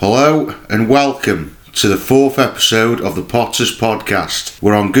Hello and welcome to the fourth episode of the Potters Podcast.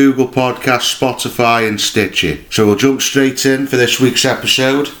 We're on Google Podcasts, Spotify and Stitcher. So we'll jump straight in for this week's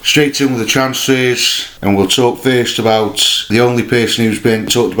episode. Straight in with the transfers, and we'll talk first about the only person who's been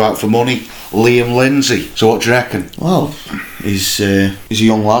talked about for money, Liam Lindsay. So what do you reckon? Well, he's a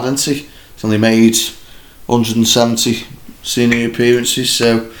young lad, isn't he? He's only made 170 senior appearances,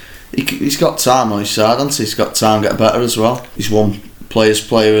 so he's got time on his side, hasn't he? He's got time to get better as well. He's won Players'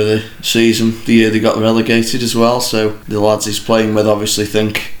 Player of the season the year they got relegated as well, so the lads he's playing with obviously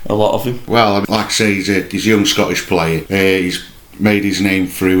think a lot of him. Well, like I say, he's a young Scottish player. He's made his name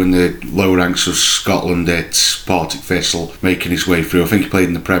through in the lower ranks of Scotland at Partick Thistle, making his way through. I think he played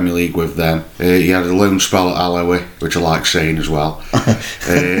in the Premier League with them. He had a loan spell at Alloa, which I like saying as well,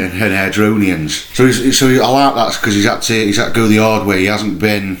 and Hedronians. So I like that because he's had to go the hard way. He hasn't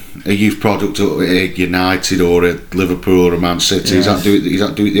been a youth product at United or at Liverpool or Man City. Yes. He's had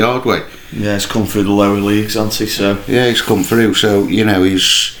to do it the hard way. Yeah, he's come through the lower leagues, hasn't he? So yeah, he's come through. So he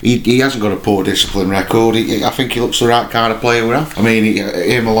hasn't got a poor discipline record. I think he looks the right kind of player we're after. I mean,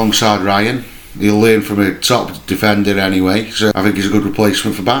 him alongside Ryan, he'll learn from a top defender anyway. So I think he's a good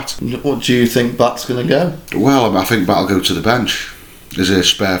replacement for Bat. What do you think Bat's going to go? Well, I think Bat'll go to the bench as a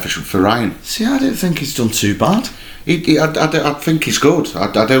spare for Ryan. See, I don't think he's done too bad. I think he's good.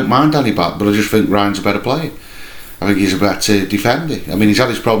 I don't mind Danny Bat, but I just think Ryan's a better player. I think he's a better defender. I mean, he's had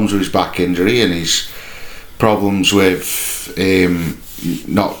his problems with his back injury and his problems with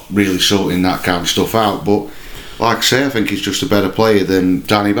not really sorting that kind of stuff out. But like I say, I think he's just a better player than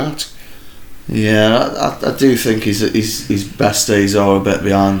Danny Bat. Yeah, I do think his best days are a bit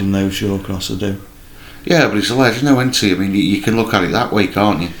behind him though, Shawcross, I do. Yeah, but he's a legend, isn't he? I mean, you can look at it that way,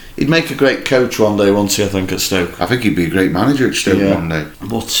 can't you? He'd make a great coach one day, wouldn't he, I think, at Stoke. I think he'd be a great manager at Stoke one day.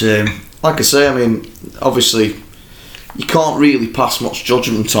 But, like I say, I mean, obviously, you can't really pass much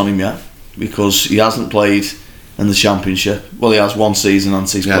judgment on him yet, because he hasn't played in the Championship. Well, he has one season, and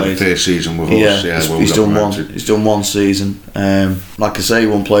he's played. The first season with us. Yeah, he's done one season. Like I say, he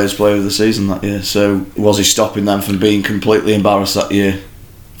won Players' Player of the season that year. So, was he stopping them from being completely embarrassed that year?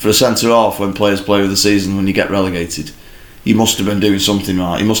 For a centre-half, when Players' Player of the season, when you get relegated, he must have been doing something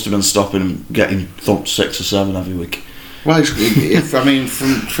right. He must have been stopping him getting thumped 6 or 7 every week. Well,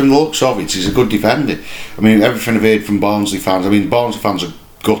 from the looks of it, he's a good defender. I mean, everything I've heard from Barnsley fans, Barnsley fans are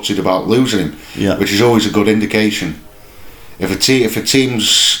gutted about losing him, which is always a good indication. If a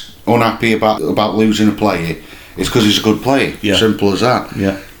team's unhappy about losing a player, it's because he's a good player. Yeah. Simple as that.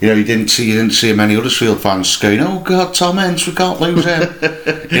 Yeah. You didn't see many Huddersfield fans going, "Oh God, Tom Ince, we can't lose him."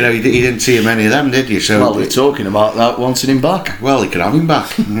 You didn't see many of them, did you? So well, they're talking about that, wanting him back. Well, he can have him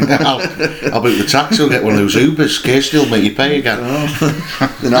back. I'll book the taxi. He'll get one of those Ubers. Kirsty will make you pay again.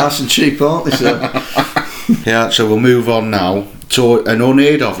 Oh, they're nice and cheap, aren't they? So. Yeah. So we'll move on now to an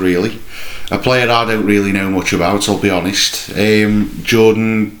unheard of, really, a player I don't really know much about. I'll be honest.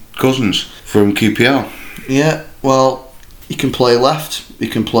 Jordan Cousins from QPR. Yeah, well, he can play left, he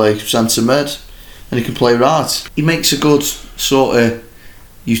can play centre mid, and he can play right. He makes a good sort of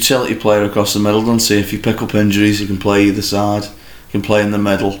utility player across the middle, doesn't he? If you pick up injuries, he can play either side, he can play in the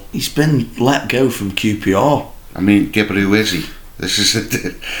middle. He's been let go from QPR. I mean, yeah, but who is he? This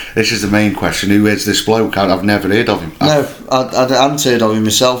is the main question. Who is this bloke? I've never heard of him. No, I hadn't heard of him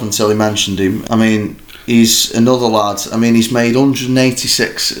myself until he mentioned him. I mean, he's another lad. I mean, he's made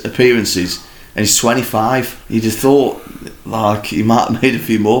 186 appearances. And he's 25. You'd have thought like he might have made a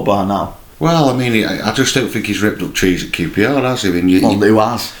few more by now. Well, I mean, I just don't think he's ripped up trees at QPR, has he? Who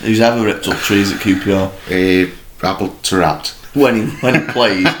has? Who's ever ripped up trees at QPR? Abel Tarat. When he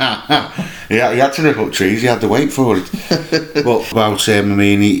played. Yeah, he had to rip up trees. He had to wait for it. But about him, I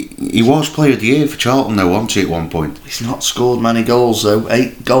mean, he was Player of the Year for Charlton, though, wasn't he, at one point? He's not scored many goals, though.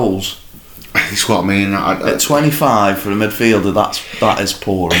 8 goals. That's what I mean. At 25 for a midfielder, that is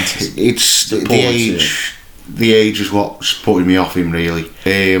poor, isn't it? It's the age. The age is what's putting me off him, really.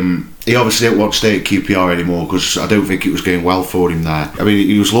 He obviously didn't want to stay at QPR anymore because I don't think it was going well for him there. I mean,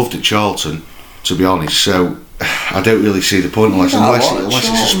 he was loved at Charlton, to be honest. So I don't really see the point unless it's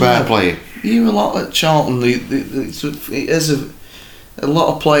a spare player. You were a lot at Charlton. A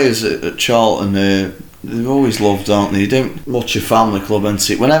lot of players at Charlton. They've always loved, aren't they? You don't much a family club, isn't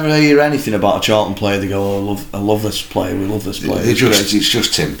it? Whenever I hear anything about a Charlton player, they go, "Oh, I love this player. We love this player." It's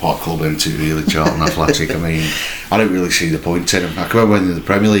just Tim Pot Club, isn't it, really, Charlton Athletic? I mean, I don't really see the point in them. I can remember when in the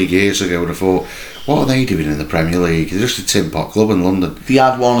Premier League years ago, and I thought, what are they doing in the Premier League? They're just a Tin Pot Club in London. They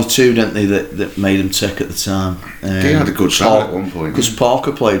had one or two, didn't they, that made them tick at the time. They had a good side at one point. Because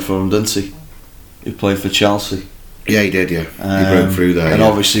Parker played for them, didn't he? He played for Chelsea. Yeah, he did, yeah. He broke through there. And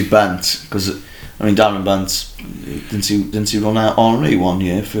obviously Bent, because I mean, Darren Bent, didn't he run out Henry one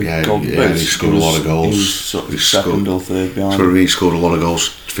year for Golden Boot? He scored a lot of goals. He was sort of second or third behind. So he scored a lot of goals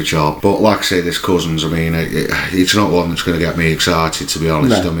for Charlton. But like I say, this Cousins, I mean, it's not one that's going to get me excited, to be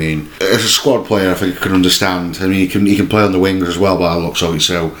honest. No. I mean, as a squad player, I think I can understand. I mean, he can play on the wings as well by the looks of it.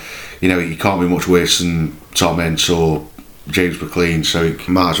 So, you know, he can't be much worse than Tom Ince or James McLean. So you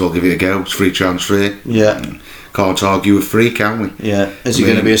might as well give it a go. It's free transfer. Yeah. Can't argue with free, can we? Yeah. Is he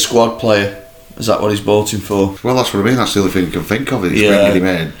going to be a squad player? Is that what he's bought him for? Well, that's what I mean. That's the only thing I can think of. Is bringing him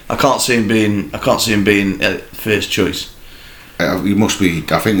in. I can't see him being first choice. He must be.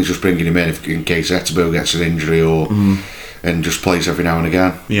 I think he's just bringing him in case Etebo gets an injury or and just plays every now and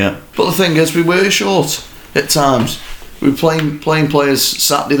again. Yeah. But the thing is, we were short at times. We were playing players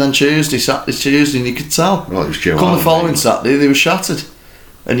Saturday then Tuesday, and you could tell. Well, it was Joe Come Allen, the following Saturday, they were shattered,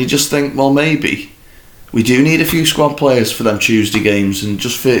 and you just think, well, maybe we do need a few squad players for them Tuesday games and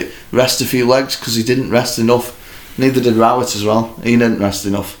just for rest a few legs, because he didn't rest enough. Neither did Rowett as well. He didn't rest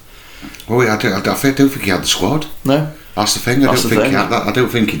enough. Well, I don't think he had the squad. No. That's the thing. I don't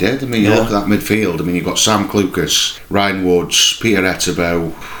think he did. I mean, you look at that midfield. I mean, you've got Sam Clucas, Ryan Woods, Peter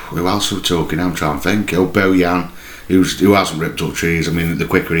Etebo. Who else are we talking? I'm trying to think. Bojan, who hasn't ripped up trees. I mean, the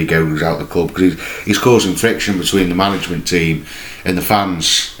quicker he goes out the club, because he's causing friction between the management team and the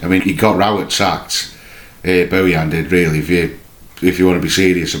fans. I mean, he got Rowett sacked. Bojan did, really, if you want to be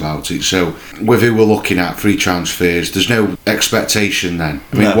serious about it. So with who we're looking at, free transfers, there's no expectation then.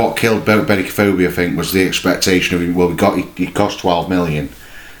 I mean, what killed Benicophobia, I think, was the expectation of him. Well, he cost 12 million.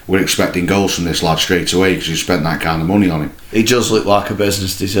 We're expecting goals from this lad straight away because you spent that kind of money on him. He does look like a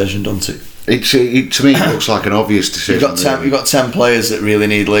business decision, doesn't it? To me, it looks like an obvious decision. You've got 10 players that really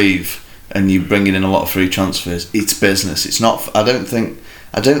need leave, and you're bringing in a lot of free transfers. It's business. It's not. I don't think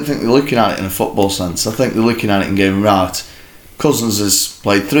they're looking at it in a football sense. I think they're looking at it and going, right, Cousins has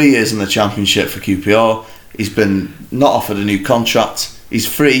played 3 years in the Championship for QPR. He's been not offered a new contract. He's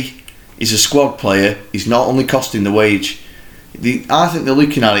free. He's a squad player. He's not only costing the wage. I think they're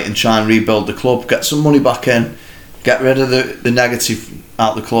looking at it and try and rebuild the club, get some money back in, get rid of the negative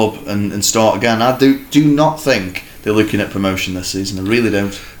out the club and start again. I do not think they're looking at promotion this season. I really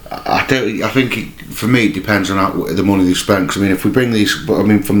don't. I think for me it depends on the money they spend. Because I mean, if we bring these, I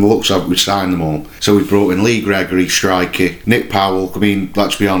mean, from the looks of it, we signed them all. So we brought in Lee Gregory, striker, Nick Powell. I mean,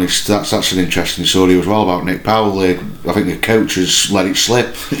 let's be honest, that's an interesting story as well about Nick Powell. I think the coach has let it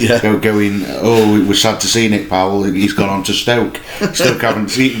slip. Yeah. Going, it was sad to see Nick Powell. He's gone on to Stoke. Stoke haven't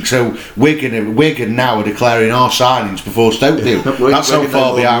seen. So Wigan now are declaring our signings before Stoke do. That's how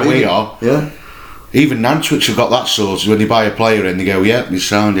far behind we are. Yeah. Even Nantwich have got that sorted. When they buy a player in, they go, yeah, he's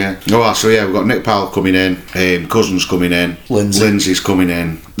sound, yeah. Oh, so yeah, we've got Nick Powell coming in, Cousins coming in, Lindsay's coming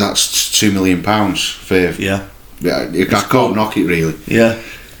in. That's £2 million for. Yeah. I can't knock it, really. Yeah.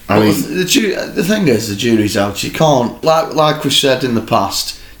 I mean, the thing is, the jury's out. You can't, like we said in the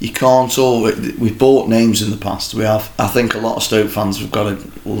past, you can't always. We've bought names in the past. We have. I think a lot of Stoke fans have got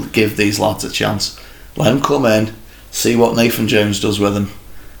to give these lads a chance. Let them come in, see what Nathan Jones does with them.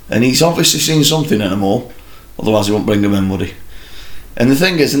 And he's obviously seen something in them all, otherwise he won't bring them in, would he? And the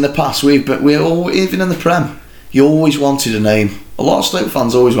thing is, in the past, we're all, even in the Prem, you always wanted a name. A lot of Stoke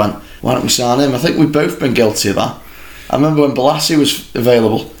fans always went, why don't we sign him? I think we've both been guilty of that. I remember when Balassi was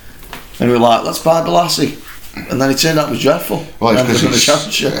available, and we were like, let's buy Balassi. And then it turned out it was dreadful. Well,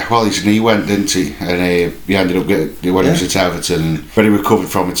 he went, didn't he? And he ended up he went to Everton, and when he recovered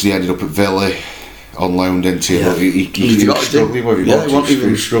from it, he ended up at Villa on loan, didn't he? Yeah. He was struggling with it. He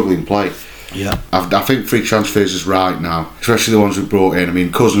was struggling to play. Yeah. I think free transfers is right now, especially the ones we brought in. I mean,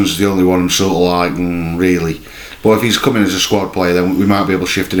 Cousins is the only one I'm sort of like, really. But if he's coming as a squad player, then we might be able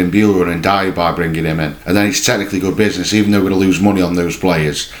to shift it in Bueller and Dyer by bringing him in. And then it's technically good business, even though we're going to lose money on those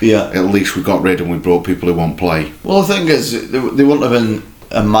players. Yeah. At least we got rid and we brought people who won't play. Well, the thing is, there wouldn't have been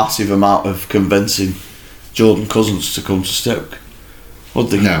a massive amount of convincing Jordan Cousins to come to Stoke. Would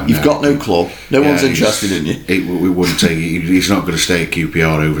they? No, You've got no club. No one's interested in you. We wouldn't take it. He's not going to stay at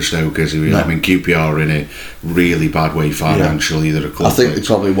QPR over Stoke, is he? No. I mean, QPR are in a really bad way financially. They're a club. I think there's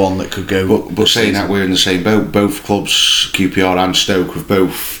probably one that could go. But saying that, we're in the same boat. Both clubs, QPR and Stoke, have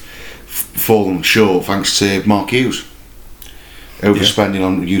both fallen short thanks to Mark Hughes. Overspending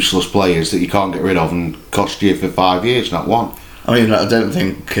on useless players that you can't get rid of and cost you for 5 years, not one. I mean, I don't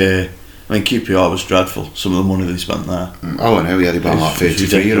think. QPR was dreadful. Some of the money they spent there. Oh, I know. Yeah, they bought like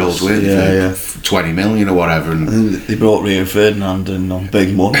 33-year-olds with 20 million or whatever. And they brought Rio Ferdinand in on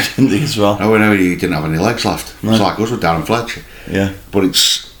big money, didn't they, as well? Oh, I know. He didn't have any legs left. No. It's like us with Darren Fletcher. Yeah. But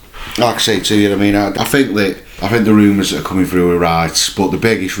it's like I say to you. I mean, I think the rumours that are coming through are right. But the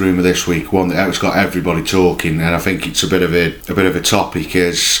biggest rumour this week, one that's got everybody talking, and I think it's a bit of a topic,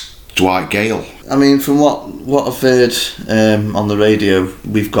 is Dwight Gale. I mean, from what I've heard on the radio,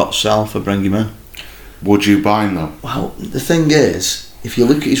 we've got Sal for bring him in. Would you buy him though? Well, the thing is, if you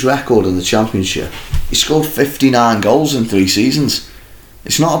look at his record in the Championship, he scored 59 goals in 3 seasons.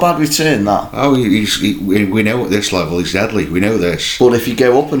 It's not a bad return, that. Oh, we know at this level he's deadly. We know this. But if you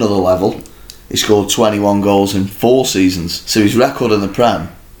go up another level, he scored 21 goals in 4 seasons. So his record in the Prem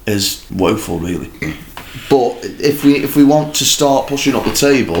is woeful, really. But if we want to start pushing up the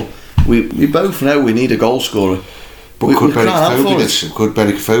table, we both know we need a goal scorer. But could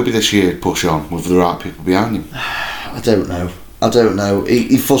Benik Afobe this year push on with the right people behind him? I don't know.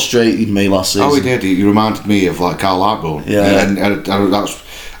 He frustrated me last season. Oh, he did. He reminded me of like Carl Lightbourne. Yeah. And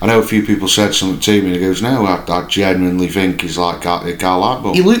I know a few people said something to me and he goes, no, I genuinely think he's like Carl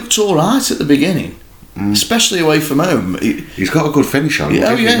Lightbourne. He looked alright at the beginning, especially away from home. He's got a good finish on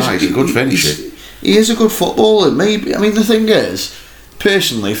him. He's a good finisher. He is a good footballer. Maybe. I mean, the thing is,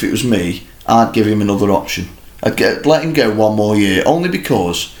 personally, if it was me, I'd give him another option. I'd let him go one more year, only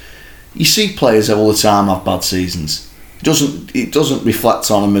because you see players all the time have bad seasons. It doesn't reflect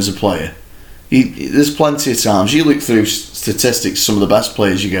on him as a player. There's plenty of times you look through statistics, some of the best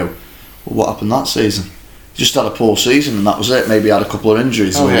players, you go, well, what happened that season? He just had a poor season and that was it. Maybe he had a couple of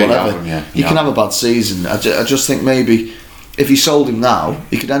injuries or whatever. You can have a bad season. I just think maybe if you sold him now,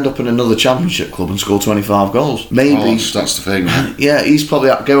 he could end up in another Championship club and score 25 goals. Maybe. Oh, that's the thing. Yeah, he's probably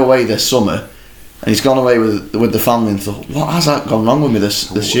had to go away this summer. And he's gone away with the family and thought, what has that gone wrong with me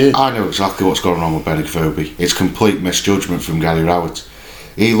this year? I know exactly what's gone wrong with Benik Afobe. It's complete misjudgment from Gary Rowett.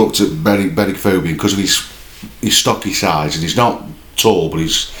 He looked at Benik Afobe because of his stocky size, and he's not tall, but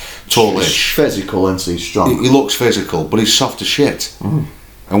he's tallish. He's physical, and he's strong. He looks physical, but he's soft as shit.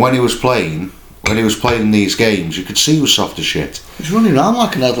 And when he was playing in these games, you could see he was soft as shit. He's running around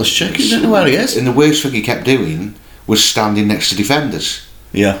like an headless chicken. You don't know where he is. And the worst thing he kept doing was standing next to defenders.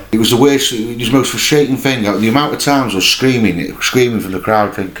 Yeah, it was the worst. It was the most frustrating thing. The amount of times I was screaming from the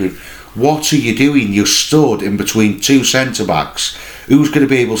crowd, thinking, "What are you doing? You're stood in between 2 centre backs. Who's going to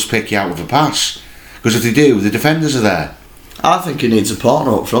be able to pick you out with a pass? Because if they do, the defenders are there." I think he needs a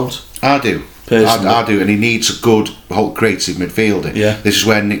partner up front. I do. I do, and he needs a good, whole creative midfielder. Yeah. This is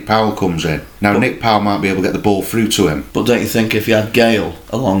where Nick Powell comes in. Now, Nick Powell might be able to get the ball through to him. But don't you think if you had Gale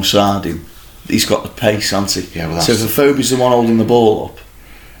alongside him, he's got the pace, hasn't he? Yeah, well, so if Afobe's the one holding the ball up,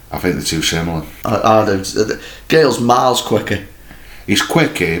 I think they're too similar. I don't. Gale's miles quicker. He's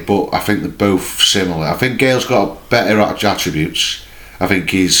quicker, but I think they're both similar. I think Gale's got better attributes. I think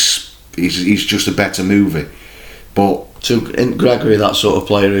he's just a better mover. But isn't Gregory that sort of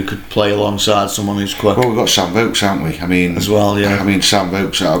player who could play alongside someone who's quick? Well, we've got Sam Vokes, haven't we? I mean, as well, yeah. I mean, Sam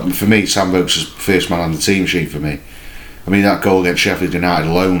Vokes. For me, Sam Vokes is first man on the team sheet for me. I mean, that goal against Sheffield United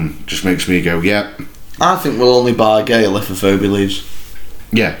alone just makes me go, yeah. I think we'll only buy Gale if Afobe leaves.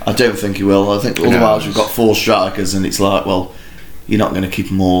 Yeah. I don't think he will. I think otherwise we've got 4 strikers and it's like, well, you're not going to keep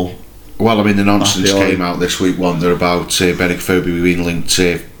them all. Well, I mean, the nonsense came out this week, wasn't there, about Benik Afobe being linked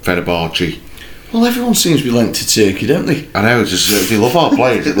to Fenerbahce. Well, everyone seems to be linked to Turkey, don't they? I know, just they love our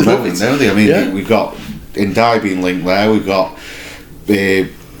players at the moment, don't they? I mean, we've got Ndai being linked there, we've got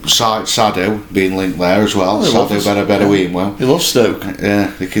Sado being linked there as well. Sado better win well. They love Stoke.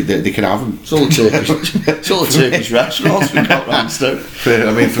 Yeah, they can have them. It's all the Turkish restaurants we've got around Stoke.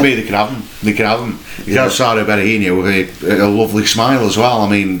 I mean, for me, they can have them. You can have Sado Berahino with a lovely smile as well. I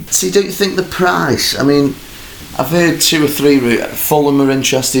mean, see, don't you think the price? I mean, I've heard 2 or 3. Fulham are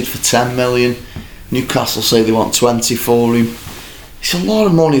interested for 10 million. Newcastle say they want 20 for him. It's a lot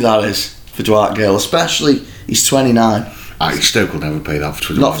of money, that is, for Dwight Gale, especially he's 29. Stoke will never pay that for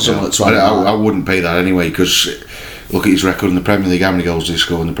 29. Not for someone at 29. I wouldn't pay that anyway, because look at his record in the Premier League. How many goals did he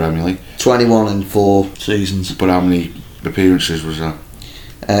score in the Premier League? 21 in 4 seasons. But how many appearances was that?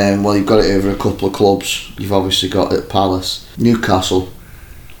 Well, you've got it over a couple of clubs. You've obviously got it at Palace. Newcastle,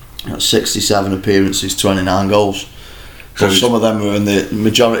 67 appearances, 29 goals. So some of them were in the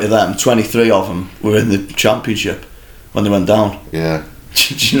majority of them, 23 of them were in the Championship when they went down. Yeah.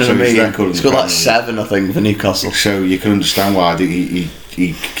 Do you know what I mean? It's got like 7, I think, for Newcastle. So you can understand why he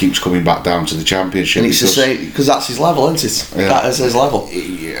keeps coming back down to the Championship. And it's the same, because that's his level, isn't it? Yeah. That is his level.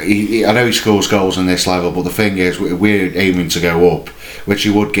 I know he scores goals on this level, but the thing is, we're aiming to go up, which he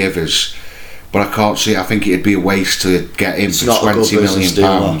would give us. But I can't see. I think it'd be a waste to get him for £20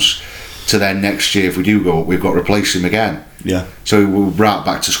 million. To then next year, if we do go up, we've got to replace him again. Yeah. So we're right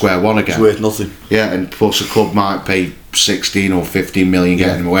back to square one again. It's worth nothing. Yeah, and plus the club might pay 16 or 15 million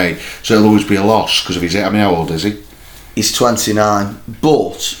getting him away. So it'll always be a loss because of his. I mean, how old is he? He's 29.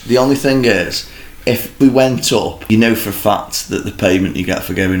 But the only thing is, if we went up, you know for a fact that the payment you get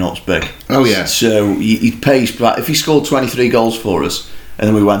for going up's big. Oh yeah. So you'd pay if he scored 23 goals for us and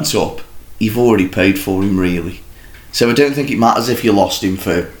then we went up, you've already paid for him, really. So I don't think it matters if you lost him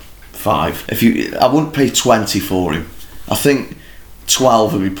for 5. I wouldn't pay 20 for him. I think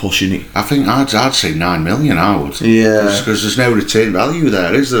 12 would be pushing it. I think I'd say 9 million. I would. Yeah. Because there's no return value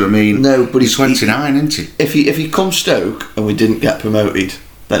there, is there? I mean, no, but he's 29, isn't he? If he comes Stoke and we didn't get promoted,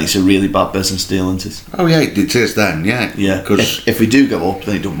 then it's a really bad business deal, isn't it? Oh yeah, it is then. Yeah. Yeah. Because if we do go up,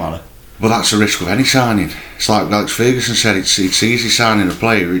 then it don't matter. Well, that's the risk of any signing. It's like Alex Ferguson said, it's easy signing a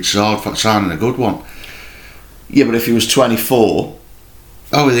player, it's hard for signing a good one. Yeah, but if he was 24...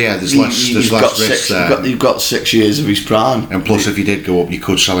 Oh yeah, there's less risk there. You've got 6 years of his prime. And plus, if he did go up, you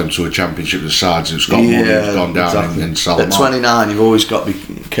could sell him to a championship of the sides who's got money, who's gone down exactly. and sell him At 29, you've always got to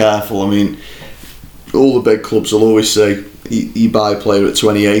be careful. I mean, all the big clubs will always say, you buy a player at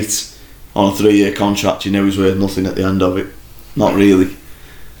 28 on a 3-year contract, you know he's worth nothing at the end of it. Not really.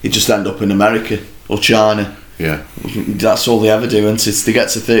 You just end up in America or China. Yeah. That's all they ever do, and it's they get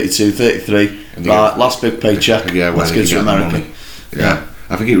to 32, 33, right, last big paycheck, let's go to America. Yeah.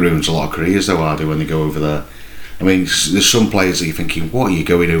 I think it ruins a lot of careers though, Ardy, when they go over there. I mean, there's some players that you're thinking, what are you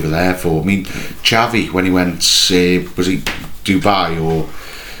going over there for? I mean, Xavi, when he went, was he Dubai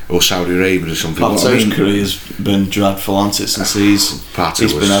or Saudi Arabia or something? Pato's career's been dreadful, hasn't it, since he's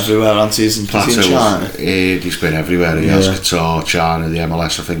been everywhere, hasn't he? He's in China. He's been everywhere. He has Qatar, China, the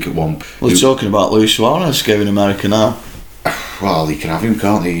MLS, I think, at one. Well, you're talking about Luis Suarez going to America now. Well, he can have him,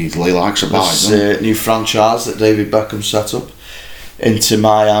 can't he? He likes a bite. This new franchise that David Beckham set up. Into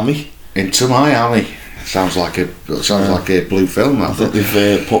Miami. Sounds like a blue film. I think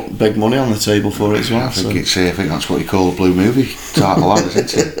they've put big money on the table for it as well. I think that's what you call a blue movie title,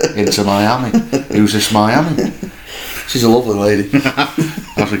 isn't it? Into Miami. Who's this Miami? She's a lovely lady.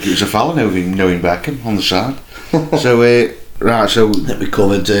 I think it was a fella knowing Beckham on the side. So right, so I think we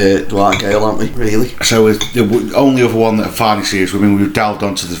covered Dwight Gale, haven't we? Really. So the only other one that I finally see is, we've delved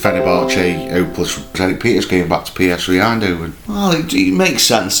onto the Fenerbahce hopeless Eric Peters going back to PSV Eindhoven. Well, it makes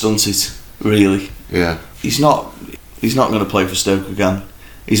sense, doesn't it? Really. Yeah. He's not going to play for Stoke again.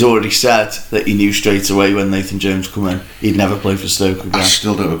 He's already said that he knew straight away when Nathan Jones come in he'd never play for Stoke again. I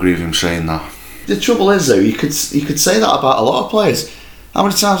still don't agree with him saying that. The trouble is though, you could say that about a lot of players. How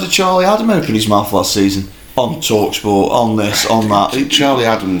many times did Charlie Adam open his mouth last season? On TalkSport, on this, on that. Charlie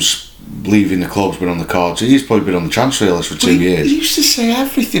Adams leaving the club's been on the cards. He's probably been on the transfer list for 2 years. He used to say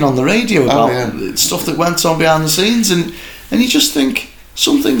everything on the radio about stuff that went on behind the scenes, and you just think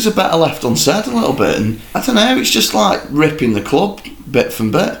some things are better left unsaid a little bit. And I don't know, it's just like ripping the club bit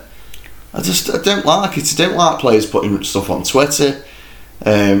from bit. I don't like it. I don't like players putting stuff on Twitter.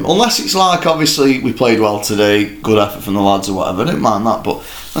 Unless it's like, obviously we played well today, good effort from the lads or whatever, I don't mind that, but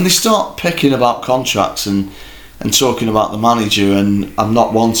when they start picking about contracts and talking about the manager and I'm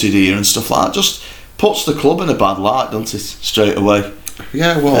not wanted here and stuff like that, just puts the club in a bad light, doesn't it, straight away.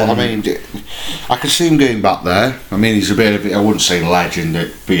 Yeah, well, I mean, I can see him going back there. I mean, he's a bit of, I wouldn't say legend at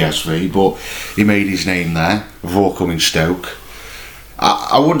PSV, but he made his name there before coming Stoke.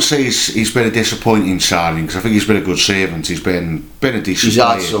 I wouldn't say he's been a disappointing signing, because I think he's been a good servant. He's been a decent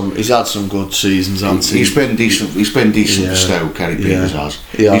player. He's had some good seasons, hasn't he? He's been decent for Stoke, Eric Peters has.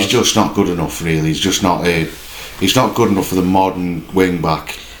 He's just not good enough, really. He's just not he's not good enough for the modern wing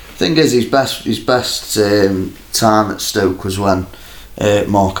back. Thing is, his best time at Stoke was when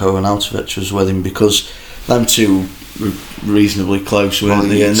Marko Arnautovic was with him, because them two were reasonably close, weren't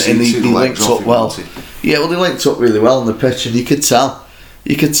they? And he linked up well. Yeah, well, they linked up really well on the pitch, and you could tell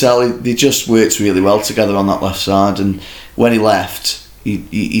they just worked really well together on that left side. And when he left,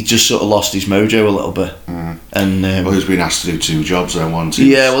 he just sort of lost his mojo a little bit. And well, he's been asked to do 2 jobs then, wasn't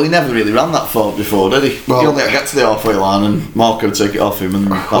he? Yeah, well, he never really ran that far before, did he? Well, he only got to the halfway line, and Marko would take it off him.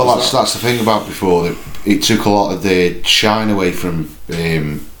 And that's the thing about before, that it took a lot of the shine away from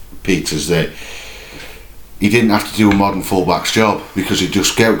Peters, that he didn't have to do a modern fullback's job, because he'd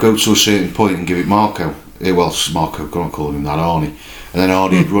just go to a certain point and give it Marko. Well, Marko, go on, calling him that, Arnie. And then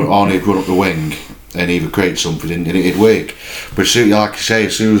Arnie'd run up the wing and either create something and it'd work. But like you say,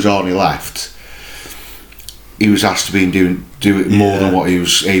 as soon as Arnie left, he was asked to do it more than what he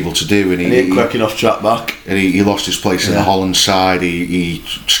was able to do. And he ain't quick enough track back. And he lost his place in the Holland side. He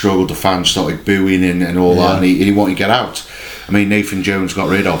struggled, the fans started booing and all that, and he wanted to get out. I mean, Nathan Jones got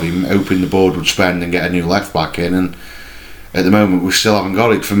rid of him, hoping the board would spend and get a new left back in, and at the moment we still haven't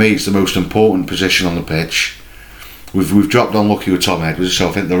got it. For me, it's the most important position on the pitch. We've dropped unlucky with Tom Edwards, so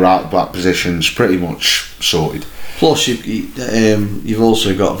I think the right back position's pretty much sorted. Plus, you've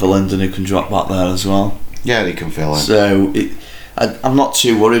also got Verlinden who can drop back there as well. Yeah, he can fill in. So I'm not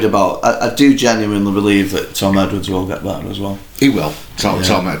too worried about. I do genuinely believe that Tom Edwards will get better as well. He will. Tom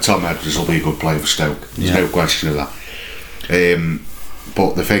Edwards will be a good player for Stoke. There's no question of that.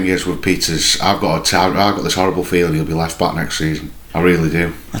 But the thing is with Peters, I've got this horrible feeling he'll be left back next season. I really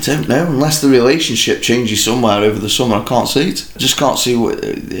do. I don't know, unless the relationship changes somewhere over the summer. I can't see it. I just can't see what,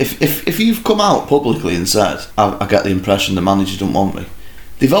 if you've come out publicly and said, I get the impression the manager don't want me.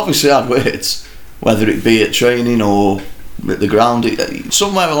 They've obviously had words, whether it be at training or at the ground.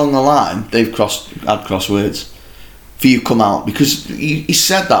 Somewhere along the line, they've had cross words for you to come out, because he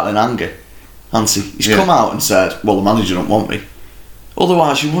said that in anger, hasn't he? He's come out and said, well, the manager don't want me.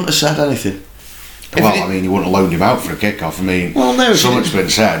 Otherwise, you wouldn't have said anything. Well, I mean, you wouldn't have loaned him out for a kick-off. I mean, well, no, something's been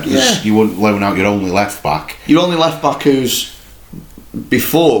said. Yeah. You wouldn't loan out your only left-back. Your only left-back who's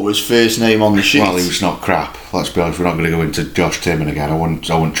before was first name on the sheet. Well, he was not crap. Let's be honest, we're not going to go into Josh Timon again. I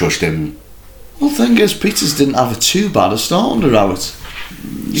wouldn't trust him. Well, the thing is, Peters didn't have a too bad a start under Howard.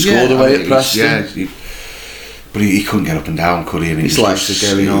 He scored away at Preston. But he couldn't get up and down, could he? And his legs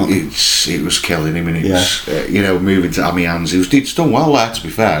are going on. It was killing him, and it was, moving to Amiens. He's done well there, to be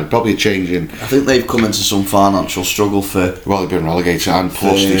fair. Probably a change in. I think they've come into some financial struggle for. Well, they've been relegated, and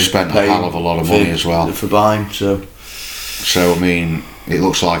plus they've spent a hell of a lot of money as well for buying. So I mean, it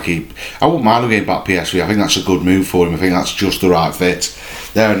looks like I wouldn't mind him getting back PSV. I think that's a good move for him. I think that's just the right fit.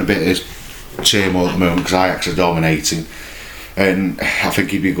 They're in a bit of turmoil at the moment because Ajax are dominating, and I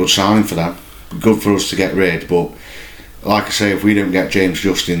think he'd be a good signing for them. Good for us to get rid, but like I say, if we don't get James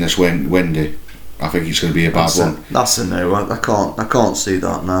Justin this windy, I think it's going to be a bad one. That's a no. I can't see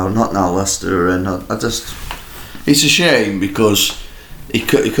that now. Not now Leicester are in. It's a shame because he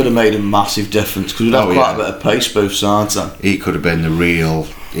could have made a massive difference, because we'd have quite a bit of pace both sides then. He could have been the real.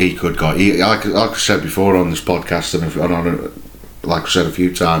 Like I said before on this podcast, and like I said a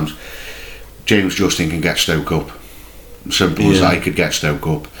few times, James Justin can get Stoke up. Simple as that, he could get Stoke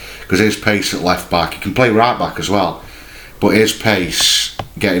up, because his pace at left back, he can play right back as well, but his pace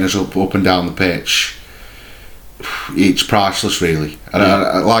getting us up and down the pitch, it's priceless really.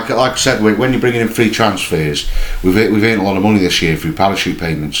 And like I said, when you're bringing in free transfers, we've earned a lot of money this year through parachute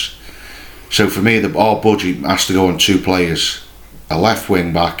payments. So for me, our budget has to go on two players, a left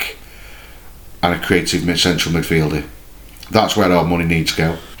wing back and a creative central midfielder. That's where our money needs to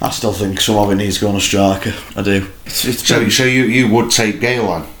go. I still think some of it needs to go on a striker. I do. So you would take Gale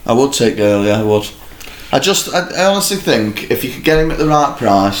on? I would take Gale, yeah, I would. I honestly think if you could get him at the right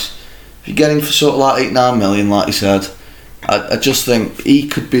price, if you get him for sort of like 8-9 million, like you said, I just think he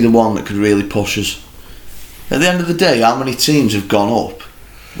could be the one that could really push us. At the end of the day, how many teams have gone up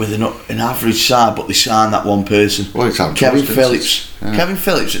with an average side, but they signed that one person? Well, Kevin Phillips. Yeah. Kevin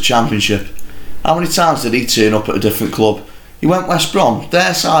Phillips at Championship. How many times did he turn up at a different club? He went West Brom.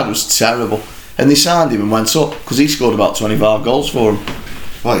 Their side was terrible, and they signed him and went up because he scored about 25 goals for them.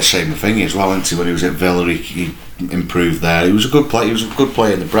 Well, it's the same thing as well, isn't he? When he was at Villa, he improved there. He was a good player. He was a good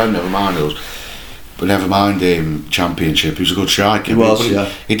player in the Prem. Never mind us, but never mind him Championship. He was a good striker. He was,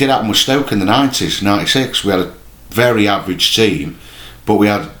 yeah. He did happen with Stoke in the 90s, 96. We had a very average team, but we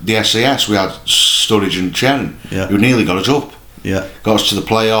had the SAS. We had Sturridge and Chen, who nearly got us up. Yeah, got us to the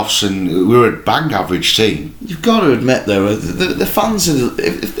playoffs, and we were a bang average team. You've got to admit though, the fans,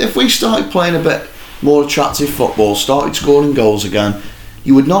 if we started playing a bit more attractive football, started scoring goals again,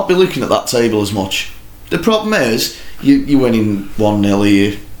 you would not be looking at that table as much. The problem is you're winning 1-0,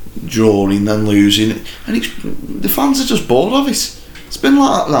 you're drawing, then losing, and the fans are just bored of it. It's been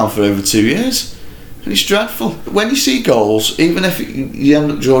like that now for over 2 years, and it's dreadful. When you see goals, even if you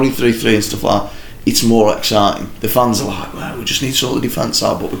end up drawing 3-3 and stuff like that, it's more exciting. The fans are like, well, we just need to sort the defence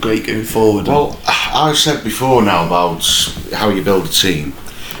out, but we're great going forward. Well, I've said before now about how you build a team.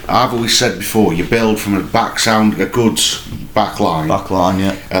 I've always said before, you build from a good back line. Back line,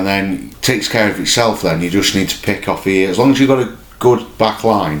 yeah. And then it takes care of itself then. You just need to pick off here. As long as you've got a good back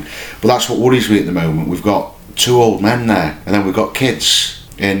line. But that's what worries me at the moment. We've got two old men there, and then we've got kids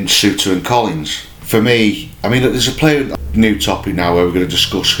in Suter and Collins. For me, I mean, there's a player, new topic now where we're going to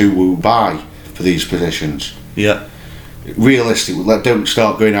discuss who we'll buy for these positions. Yeah. Realistically, don't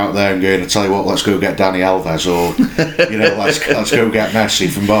start going out there and going, I tell you what, let's go get Dani Alves, or let's go get Messi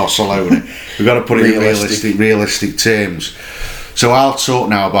from Barcelona. We've got to put it in realistic terms. So I'll talk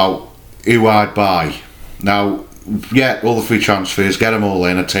now about who I'd buy. Now, all the free transfers, get them all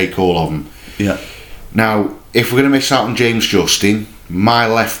in, and take all of them. Yeah. Now, if we're going to miss out on James Justin, my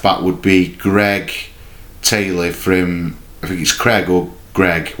left back would be Greg Taylor from, I think it's Craig or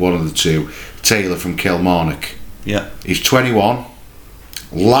Greg, one of the two. Taylor from Kilmarnock. Yeah. He's 21,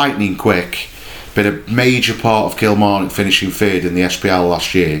 lightning quick, been a major part of Kilmarnock finishing third in the SPL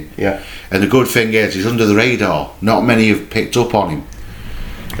last year. Yeah. And the good thing is, he's under the radar. Not many have picked up on him.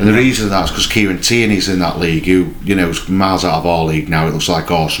 And the reason that's because Kieran Tierney's in that league, who, is miles out of our league now. It looks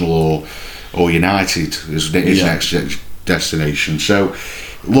like Arsenal or United is next destination. So,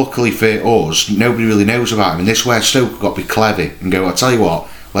 luckily for us, nobody really knows about him. And this is where Stoke have got to be clever and go, I'll tell you what,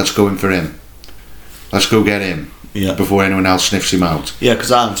 let's go in for him. Let's go get him before anyone else sniffs him out. Yeah,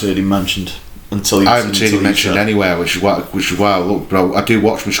 because I haven't heard him mentioned until I haven't seen him mentioned anywhere, which is why look, bro. I do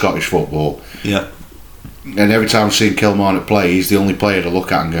watch my Scottish football. Yeah. And every time I've seen Kilmarnock play, he's the only player to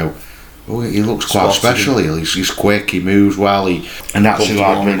look at and go, oh, he looks quite special. He's quick, he moves well, and that's who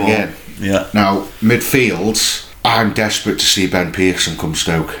I bring in. Yeah. Now, midfield, I'm desperate to see Ben Pearson come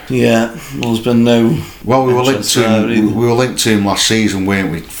Stoke. Yeah, well, there's been no. Well, we were linked to him. We were linked to him last season,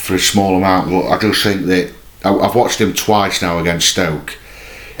 weren't we? For a small amount, but I just think that I've watched him twice now against Stoke.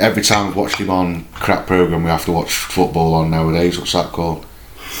 Every time I've watched him on crap programme we have to watch football on nowadays. What's that called?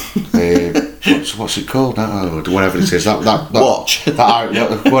 What's it called? Whatever it is. That Watch.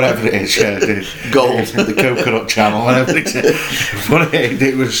 Whatever it is. Yeah, Gold. The Coconut Channel. Whatever it is. But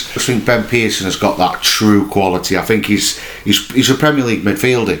it was. I think Ben Pearson has got that true quality. I think he's a Premier League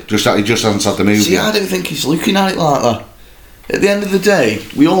midfielder. He just hasn't had the move See, yet. I don't think he's looking at it like that. At the end of the day,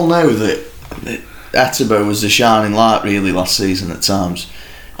 we all know that Etebo was the shining light really last season at times.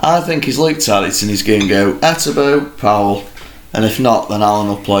 I think he's looked at it and he's going to go Etebo, Powell, and if not, then Allen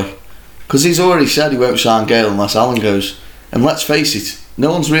will play. Because he's already said he won't sign Gale unless Allen goes. And let's face it,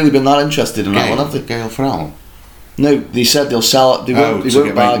 no one's really been that interested in Allen, have they? Gale for Allen? No, they said they'll sell it. They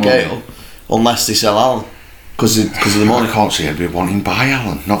won't buy Gale unless they sell Allen. Because of the money. I can't see anybody wanting to buy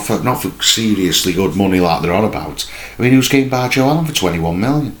Allen. Not for seriously good money like they're on about. I mean, who's going to buy Joe Allen for 21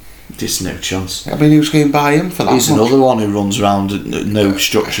 million? There's no chance. I mean, who's going to buy him for that? He's much? Another one who runs around no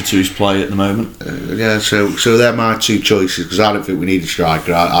structure to his play at the moment. So they're my two choices because I don't think we need a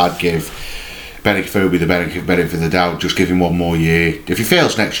striker. I'd give Benik Phobie the benefit of the doubt. Just give him one more year. If he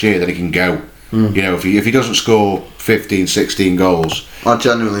fails next year, then he can go. You know, if he doesn't score 15, 16 goals. I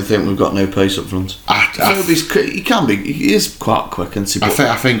genuinely think we've got no pace up front. He is quite quick, isn't he?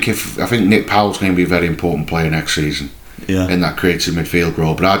 I think Nick Powell's going to be a very important player next season. Yeah. In that creative midfield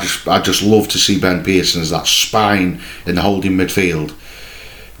role, but I just love to see Ben Pearson as that spine in the holding midfield,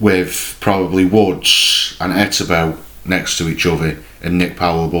 with probably Woods and Etebo next to each other and Nick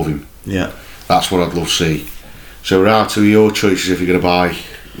Powell above him. Yeah, that's what I'd love to see. So, there are two of your choices if you're going to buy.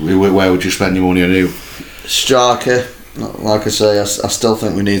 Where would you spend your money on who? Striker, like I say, I still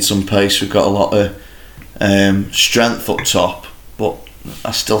think we need some pace. We've got a lot of strength up top, but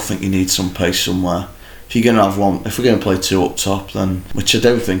I still think you need some pace somewhere. If you're going to have one, if we're going to play two up top, then, which I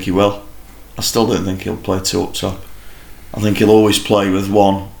don't think he will, I still don't think he'll play two up top. I think he'll always play with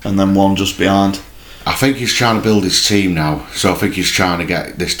one and then one just behind. I think he's trying to build his team now, so I think he's trying to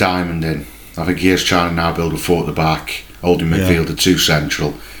get this diamond in. I think he is trying to now build a four at the back, holding midfielder, two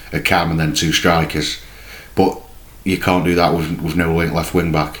central, a cam and then two strikers. But you can't do that with no left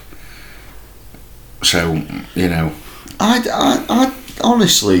wing back. So, you know. I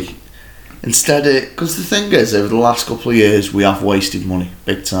honestly... Instead of, because the thing is, over the last couple of years we have wasted money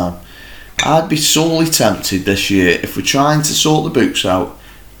big time. I'd be sorely tempted this year, if we're trying to sort the books out,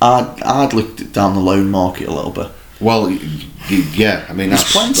 I'd look down the loan market a little bit. Well, yeah, I mean,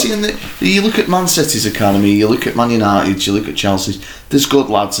 there's plenty in the. You look at Man City's academy, you look at Man United's, you look at Chelsea's. There's good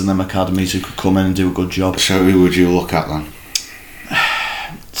lads in them academies who could come in and do a good job. So who would you look at then?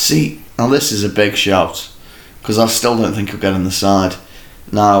 See, now this is a big shout because I still don't think he'll get in the side.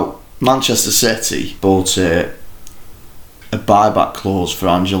 Now, Manchester City bought a buyback clause for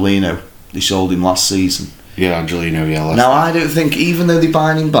Angelino. They sold him last season. Yeah, Angelino, yeah. Now, I don't think, even though they're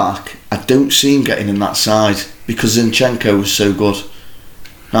buying him back, I don't see him getting in that side because Zinchenko was so good.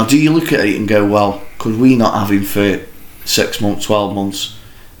 Now, do you look at it and go, well, could we not have him for 6 months, 12 months?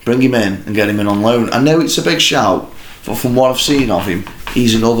 Bring him in and get him in on loan. I know it's a big shout, but from what I've seen of him,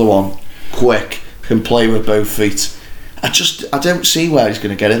 he's another one. Quick, can play with both feet. I don't see where he's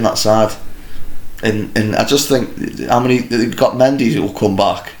going to get in that side, and I just think they've got Mendy who will come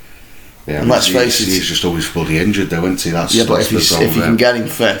back. Yeah, and let's face it, he's just always bloody injured though, isn't he? That's, yeah, but if you can get him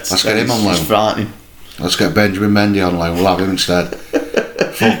fit, let's get him on loan. Frightening. Let's get Benjamin Mendy on loan. We'll have him instead.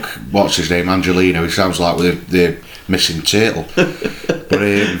 Fuck, what's his name? Angelino. He sounds like the missing turtle. But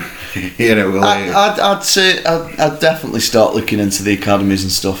you know, I'd say I'd definitely start looking into the academies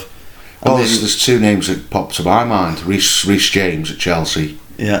and stuff. Well, there's two names that pop to my mind: Reece James at Chelsea,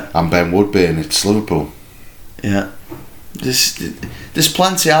 yeah, and Ben Woodburn at Liverpool. Yeah, there's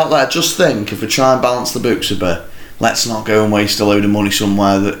plenty out there. Just think, if we try and balance the books a bit, let's not go and waste a load of money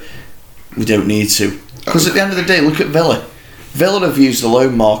somewhere that we don't need to. Because at the end of the day, look at Villa. Villa have used the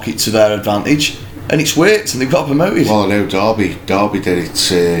loan market to their advantage, and it's worked, and they've got promoted. Well, I know Derby did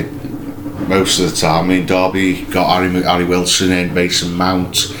it most of the time. I mean, Derby got Harry Wilson in, Mason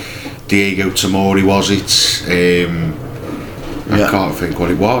Mount. Diego Tamori was it? I can't think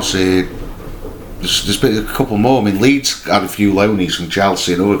what it was. There's been a couple more. I mean, Leeds had a few loanies from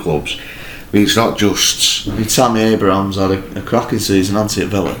Chelsea and other clubs. I mean, it's not just. Tammy Abrahams had a cracking season, hasn't he, at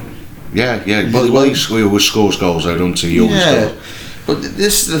Villa? Yeah. Well, he always scores goals, though, doesn't he? But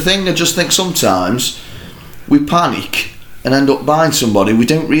this is the thing. I just think sometimes we panic and end up buying somebody we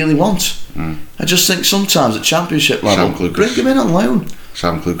don't really want. I just think sometimes at Championship level, bring him in on loan.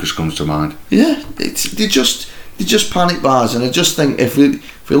 Sam Lucas comes to mind. Yeah, they just panic buys, and I just think if we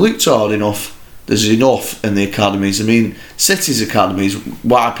looked hard enough, there's enough in the academies. I mean, City's academies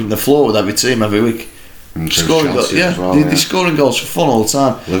wiping the floor with every team every week. Scoring goals, they're scoring goals for fun all the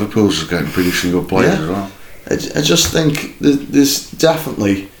time. Liverpool's getting producing good players as well. I just think there's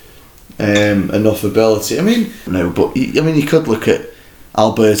definitely enough ability. I mean, no, but you could look at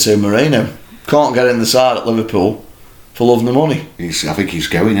Alberto Moreno. Can't get in the side at Liverpool for love nor money. I think he's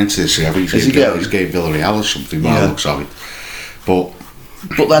going into this. I think he's getting Villarreal or something. By the looks of it.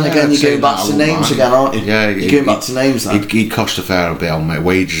 But then again, you're going back to names again, aren't you? Yeah, you're going back to names then. He'd cost a fair bit on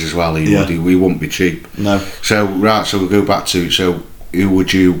wages as well. We wouldn't be cheap. No. So we'll go back to who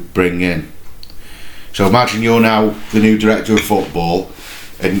would you bring in? So imagine you're now the new director of football,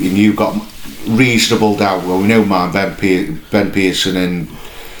 and you've got reasonable doubt. Well, we know mine, Ben Pearson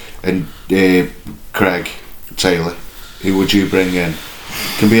and Craig Taylor. Who would you bring in?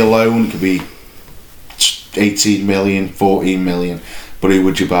 Can be a loan, can be 18 million, 14 million. But who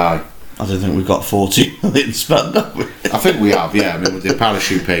would you buy? I don't think we've got 40 million spent, have we? I think we have, yeah. I mean, with the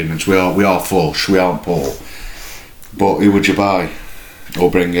parachute payments, we are flush, we aren't poor. But who would you buy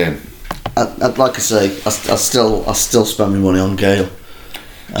or bring in? I'd like to say, I still spend my money on Gale.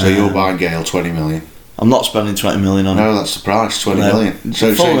 So you're buying Gale 20 million? I'm not spending 20 million on. No, that's the price, 20 million.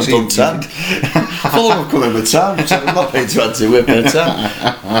 So Fulham have done 10. Fulham have come in with 10, so I'm not paying 20, we're paying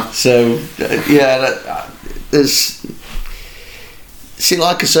 10. So, there's. See,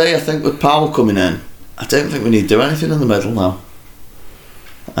 like I say, I think with Powell coming in, I don't think we need to do anything in the middle now.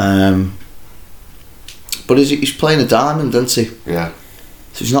 But he's playing a diamond, isn't he? Yeah.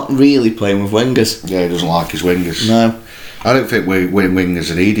 So he's not really playing with wingers. Yeah, he doesn't like his wingers. No. I don't think wingers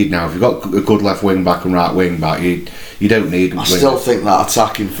are needed now. If you've got a good left wing back and right wing back, you don't need. I still think that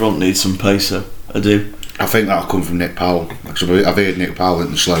attack in front needs some pace, though. I do. I think that'll come from Nick Powell. Because I've heard Nick Powell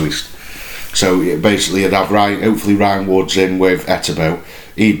isn't the slowest. So basically, I'd have hopefully Ryan Woods in with Etebo.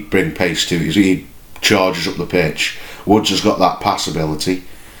 He'd bring pace to it. He charges up the pitch. Woods has got that pass ability,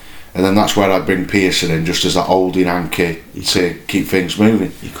 and then that's where I'd bring Pearson in, just as that holding anchor to keep things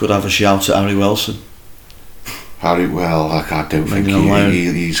moving. You could have a shout at Harry Wilson. I don't think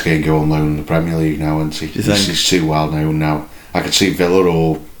he's going to go on loan in the Premier League now, isn't he? Do you think? He's too well known now. I could see Villa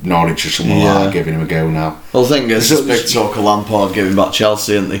or Norwich or someone like that giving him a go now. Well, the thing is, there's big talk of Lampard giving back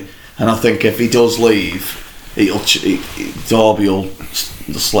Chelsea, isn't he? And I think if he does leave, Derby will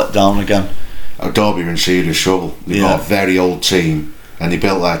slip down again. Derby are in serious trouble. They've got a very old team, and they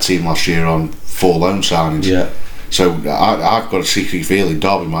built their team last year on 4 loan signings. Yeah. So I've got a secret feeling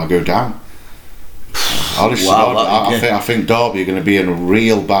Derby might go down. Honestly, I think Derby are going to be in a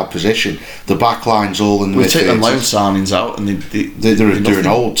real bad position. The back line's all in the midfield. We take them loan signings out, and they're an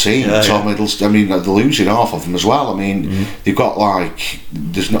old team. Tom Hiddleston. I mean, they're losing half of them as well. I mean, they've got all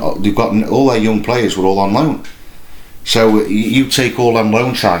their young players were all on loan. So you take all them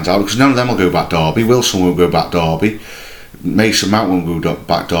loan signs out, because none of them will go back Derby. Wilson won't go back Derby. Mason Mount won't go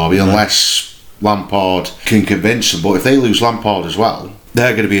back Derby unless Lampard can convince them. But if they lose Lampard as well,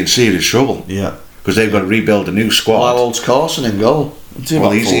 they're going to be in serious trouble. Yeah. Because they've got to rebuild a new squad. Well, how old's Carson in goal?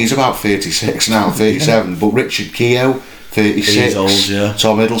 He's about 36 now, 37. But Richard Keogh, 36. He's old, yeah.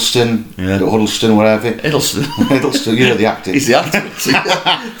 Tom Hiddleston, Huddleston, whatever. Hiddleston, you know the actor. He's the actor.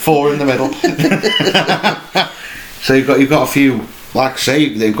 4 in the middle. So you've got a few. Like I say,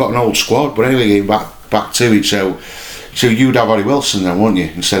 they've got an old squad. But anyway, getting back to it. So you'd have Harry Wilson then, wouldn't you,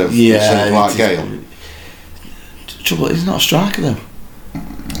 instead of like Gale? Trouble, he's not a striker though.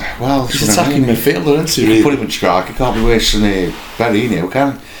 Well, he's attacking midfielder, isn't he? You put him in striker, can't be worse than Berahino,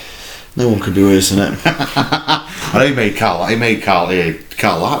 can he? No one could be worse than him. And he made Carl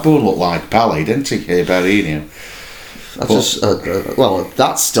Blackburn look like Pele, didn't he? Berahino.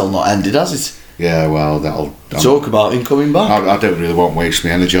 That's still not ended, has it? Yeah, well, that'll talk about him coming back. I don't really want to waste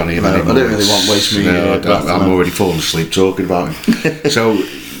my energy on him anymore. I don't really want to waste my energy. I'm already falling asleep talking about him.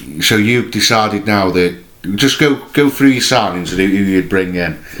 So you've decided now that just go through your signings and who you'd bring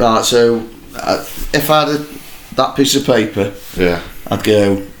in. Right, so if I had that piece of paper,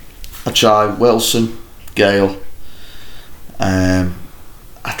 I'd try Wilson, Gale. I'd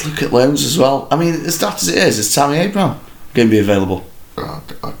look at loans as well. I mean, as daft as it is Tammy Abraham going to be available?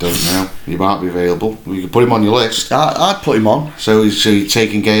 I don't know. He might be available. You can put him on your list. I'd put him on. So you're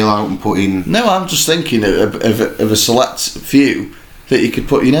taking Gale out and putting... No, I'm just thinking of a select few that you could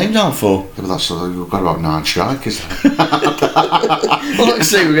put your name down for. Yeah, but we've got about 9 strikers. Well, let's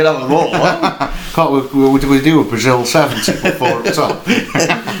see, we're going to have them all. Right? Can't we do a Brazil 70 but 4 at the top?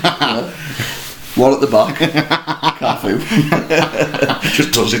 One at the back. Cafu.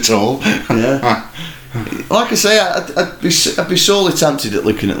 Just does it all. Yeah. Like I say, I'd be sorely tempted at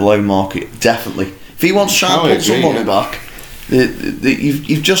looking at the loan market. Definitely, if he wants to try and put some money back,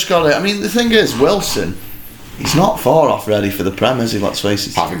 you've just got to. I mean, the thing is, Wilson, he's not far off ready for the Prem, is he? Let's face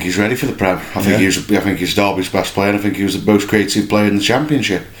it. I think he's ready for the Prem. I think he's Derby's best player. I think he was the most creative player in the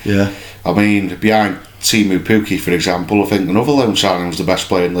Championship. Yeah. I mean, behind Timu Pukki, for example, I think another loan signing was the best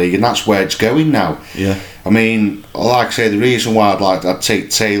player in the league, and that's where it's going now. Yeah. I mean, like I say, the reason why I'd take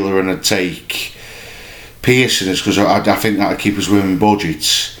Taylor and I'd take Pearson is because I think that'd keep us within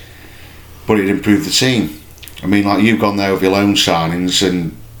budgets, but it'd improve the team. I mean, like you've gone there with your loan signings,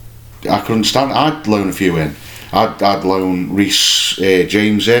 and I could understand. I'd loan a few in. I'd loan Reece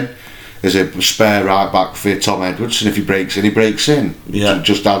James in as a spare right back for Tom Edwards, and if he breaks in, he breaks in. Yeah. It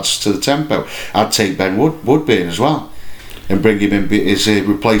just adds to the tempo. I'd take Ben Woodby in as well, and bring him in as a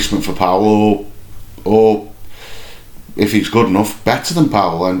replacement for Powell, or if he's good enough, better than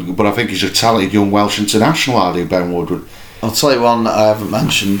Powell. But I think he's a talented young Welsh international, I do, Ben Woodward. I'll tell you one that I haven't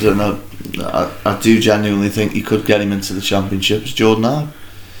mentioned, and I do genuinely think you could get him into the Championship, is Jordan Ibe.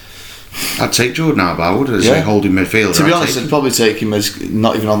 I'd take Jordan Ibe, I would, as a holding midfielder. To be honest, I'd probably take him as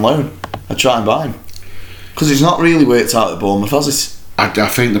not even on loan. I'd try and buy him. Because he's not really worked out at Bournemouth, has it? I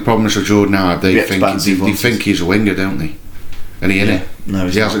think the problem is with Jordan Ibe, they think he's a winger, don't they? And he ain't. No,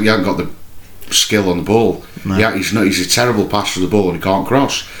 he hasn't got the skill on the ball. No. Yeah, he's a terrible passer of the ball and he can't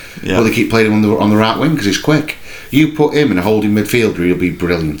cross. Yeah. But they keep playing him on the right wing because he's quick. You put him in a holding midfielder, he'll be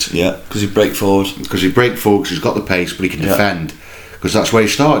brilliant. Yeah, because he'd break forward. Because he's got the pace, but he can defend. Because that's where he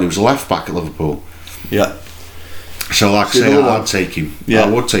started. He was a left back at Liverpool. Yeah. So, like I say, I'd take him. Yeah. I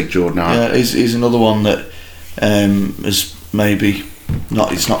would take Jordan Ibe. Yeah, he's another one that is maybe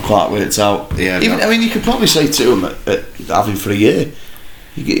not. It's not quite worked out. Yeah. I mean, you could probably say to him at having for a year.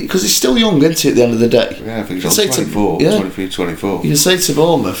 Because he's still young, isn't he, at the end of the day? Yeah, I think he's 23, 24. You can say to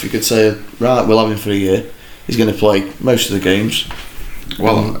Bournemouth, you could say, right, we'll have him for a year. He's going to play most of the games.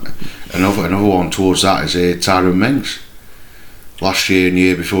 Well, another one towards that is Tyrone Mings. Last year and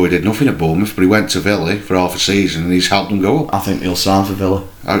year before, he did nothing at Bournemouth, but he went to Villa for half a season and he's helped them go up. I think he'll sign for Villa.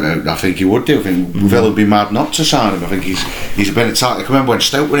 I think he would do. I think Villa would be mad not to sign him. I think he's been attacked. I can remember when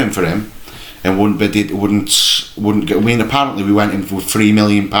Stoke were in for him. And wouldn't get. I mean, apparently we went in for £3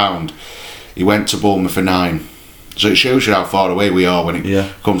 million. He went to Bournemouth for 9. So it shows you how far away we are when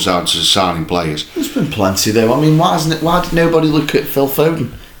it comes down to signing players. There's been plenty though. I mean, why did nobody look at Phil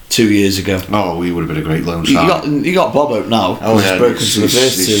Foden 2 years ago? Oh, he would have been a great loan signing. You got Bob out now. Oh yeah, he's broken to the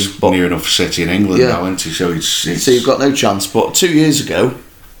first he's two. Near enough City in England now, isn't he? So so you've got no chance. But 2 years ago,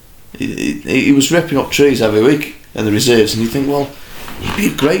 he was ripping up trees every week in the reserves, and you think, well, he'd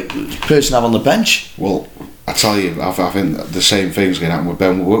be a great person to have on the bench. Well, I tell you, I think the same thing's going to happen with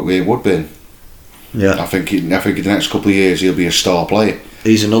Ben Woodburn. Yeah. I think in the next couple of years he'll be a star player.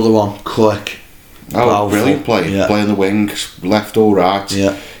 He's another one, quick. Oh, powerful. Brilliant player. Yeah. Play on the wing, left or right.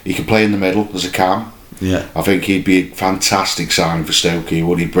 Yeah. He can play in the middle as a cam. Yeah. I think he'd be a fantastic signing for Stoke.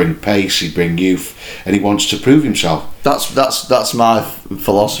 He'd bring pace, he'd bring youth, and he wants to prove himself. That's my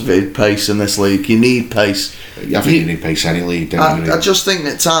philosophy. Pace in this league, you need pace. I think you need pace any league, don't you? I just think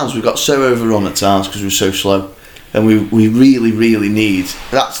that at times we got so overrun at times because we were so slow, and we really, really need.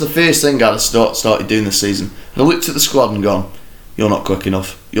 That's the first thing I started doing this season. And I looked at the squad and gone, "You're not quick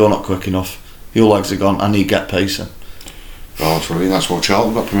enough. You're not quick enough. Your legs are gone. I need to get pacing." Oh, that's what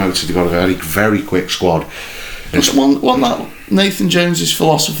Charlton got promoted. They got a very, very quick squad. Wasn't that Nathan Jones's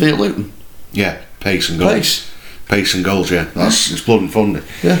philosophy at Luton? Yeah, pace and goals. Pace and goals, yeah. It's blood and thunder.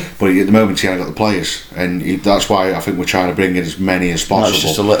 Yeah. But at the moment he hasn't got the players, and that's why I think we're trying to bring in as many as possible. No, it's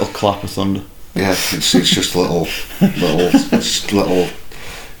just a little clap of thunder. Yeah, it's just little,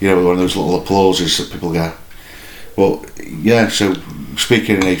 you know, one of those little applauses that people get. Well, yeah. So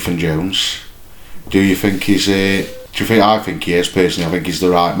speaking of Nathan Jones, do you think he's a? I think he is personally. I think he's the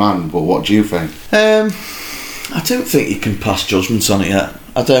right man. But what do you think? I don't think you can pass judgment on it yet.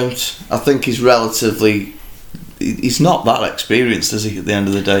 I don't. I think he's relatively. He's not that experienced, is he? At the end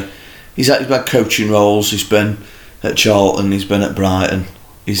of the day, he's had coaching roles. He's been at Charlton. He's been at Brighton.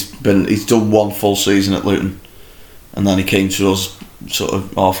 He's done one full season at Luton, and then he came to us sort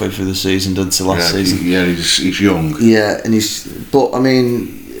of halfway through the season, didn't he, last season? Yeah, he's young. Yeah, and but I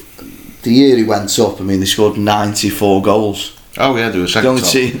mean, the year he went up, I mean, they scored 94 goals Oh yeah, they were The second only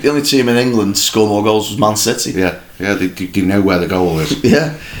top. team, the only team in England to score more goals was Man City. Yeah, they know where the goal is.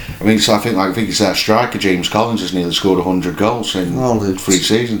 Yeah. I mean, so I think it's that striker James Collins has nearly scored 100 goals in 3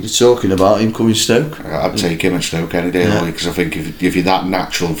 seasons. You're talking about him coming Stoke. I'd take him at Stoke any day, because I think if you're that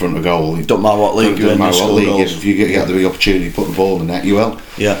natural in front of goal, it Don't matter what league you're in, doesn't matter you what score league goals. is. If you get the opportunity to put the ball in the net, you will.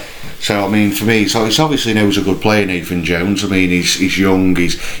 Yeah. So I mean, for me, so it's obviously knows a good player, Nathan Jones. I mean, he's young.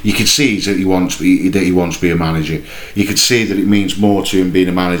 You can see that he wants to be a manager. You can see that it means more to him being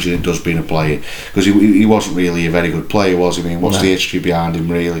a manager than it does being a player, because he wasn't really a very good player, was he? I mean, what's the history behind him,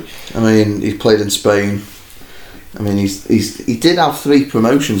 really? I mean, he played in Spain. I mean, he did have 3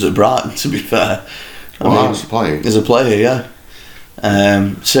 promotions at Brighton, to be fair. As a player? As a player, yeah.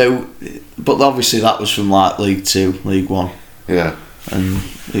 But obviously that was from like League 2, League 1. Yeah. And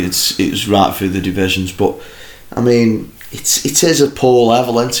it was right through the divisions. But I mean, it is a poor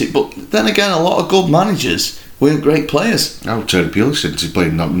level, isn't it? But then again, a lot of good managers weren't great players. Oh, Tony Pulis, since he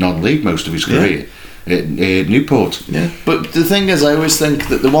played non-league most of his career at Newport. Yeah. But the thing is, I always think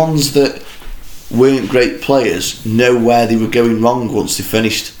that the ones that weren't great players know where they were going wrong once they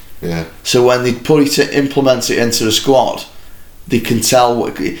finished. Yeah. So when they implement it into a squad, they can tell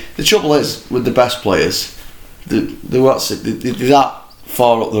what. The trouble is with the best players, they're that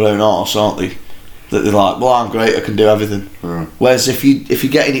far up their own arse, aren't they? That they're like, well, I'm great, I can do everything. Yeah. Whereas if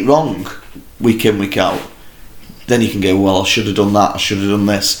you're getting it wrong week in, week out, then you can go, well, I should have done that, I should have done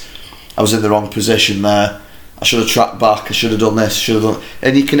this, I was in the wrong position there, I should have tracked back, I should have done this,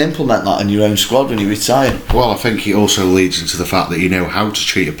 and you can implement that in your own squad when you retire. Well, I think it also leads into the fact that you know how to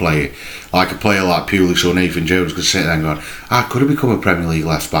treat a player. Like a player like Pulis or Nathan Jones could sit there and go, I could have become a Premier League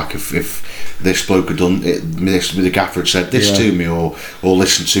left back if this bloke had done it, the gaffer had said this to me, or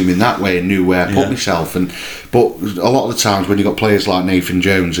listened to me in that way and knew where I put myself. But a lot of the times when you've got players like Nathan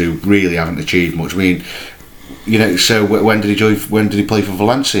Jones who really haven't achieved much, I mean, you know, so when did he play for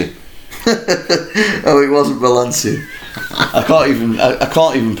Valencia? Oh, it wasn't Valencia. I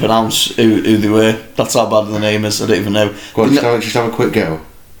can't even pronounce who they were. That's how bad the name is. I don't even know. Go on, just have a quick go.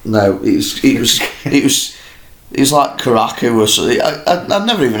 No, it was like Caracas or something. I've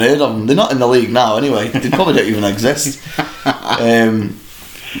never even heard of them. They're not in the league now anyway. They probably don't even exist.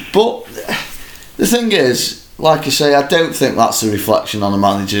 But the thing is, like you say, I don't think that's a reflection on a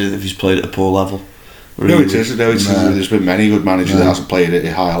manager if he's played at a poor level. Really. No, it isn't. There's been many good managers that hasn't played at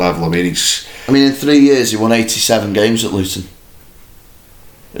a higher level. I mean, in 3 years he won 87 games at Luton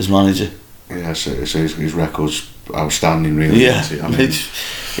as manager. Yeah, so his record's outstanding, really. Yeah, isn't it? I mean,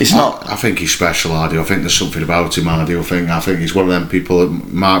 it's not. I think he's special, I do. I think there's something about him, I do. I think he's one of them people that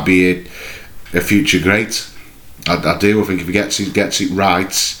might be a future great. I do. I think if he gets it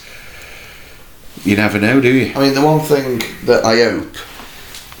right, you never know, do you? I mean, the one thing that I hope,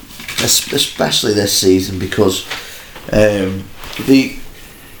 especially this season, because the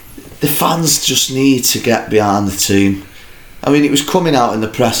fans just need to get behind the team. I mean, it was coming out in the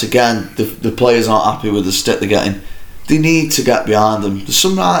press again. The players aren't happy with the stick they're getting. They need to get behind them. There's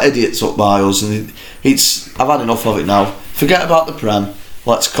some right idiots up by us, and I've had enough of it now. Forget about the Prem.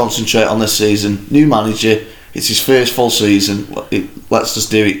 Let's concentrate on this season. New manager. It's his first full season. Let's just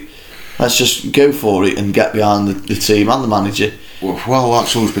do it. Let's just go for it and get behind the team and the manager. Well,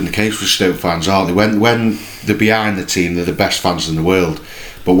 that's always been the case with Stoke fans, aren't they? When they're behind the team, they're the best fans in the world.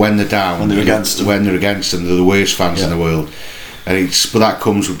 But when they're down, when they're against them, they're the worst fans in the world. But that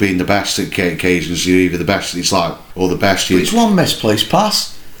comes with being the best at occasions. You're either the best, it's like, or the best. It's one misplaced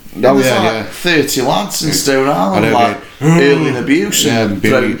pass. Oh, yeah, 30 lads in Stone Island, like hurling abuse and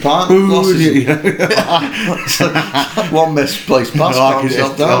throwing glasses. One misplaced pass. Like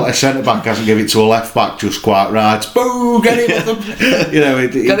a centre back hasn't given it to a left back just quite right. Boo! Get him out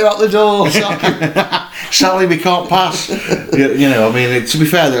get him out the door. Sally, we can't pass. I mean, to be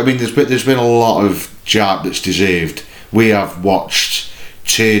fair, I mean, there's been a lot of jab that's deserved. We have watched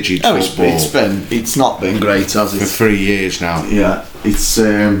turgid football. It's not been great, has it? For 3 years now. Yeah, it's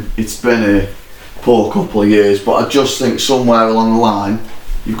been a poor couple of years, but I just think somewhere along the line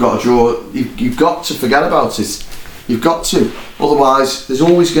you've got to draw. You've got to forget about it. You've got to. Otherwise, there's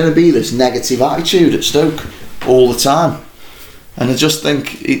always going to be this negative attitude at Stoke all the time, and I just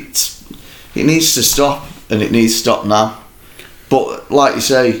think it needs to stop, and it needs to stop now. But like you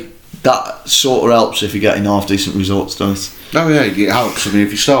say, that sort of helps if you're getting half decent results, doesn't it? Oh yeah, it helps. I mean,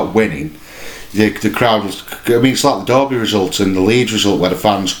 if you start winning, the crowd was. I mean, it's like the Derby result and the Leeds result where the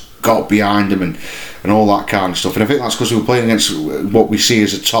fans got behind them and all that kind of stuff. And I think that's because we were playing against what we see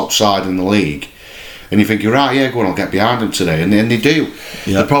as a top side in the league. And you think, you're right, yeah, go on, I'll get behind them today. And they do.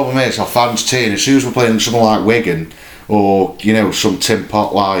 Yeah. The problem is, our fans turn, as soon as we're playing someone like Wigan or, some tin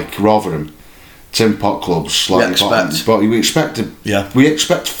pot like Rotherham, tin pot clubs like We expect. but we expect to, Yeah. we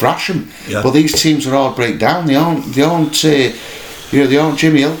expect to thrash them. Yeah. But these teams are hard break down. They aren't they aren't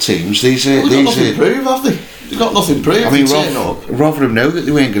Jimmy Hill teams. They've got nothing to prove, have they? They've got nothing to prove. I mean, turn up. Rotherham know that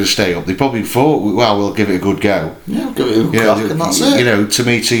they weren't going to stay up. They probably thought, well, we'll give it a good go. Yeah, we'll give it a crack, and that's it. You know, to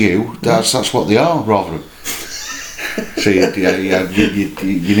me, to you, that's what they are, Rotherham. So you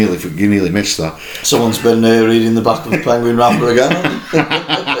nearly missed that. Someone's been reading the back of the Penguin Rambler again, hasn't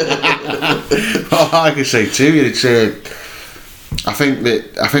they? Well, like I say too, it's. I think that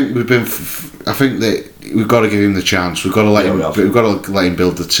we've got to give him the chance. We've got to let him. We've got to let him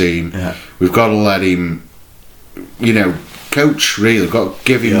build the team. Yeah. We've got to let him, coach. Really, we've got to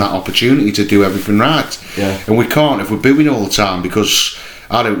give him that opportunity to do everything right. Yeah. And we can't if we're booing all the time because,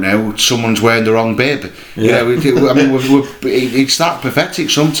 I don't know, someone's wearing the wrong bib. Yeah. I mean, it's that pathetic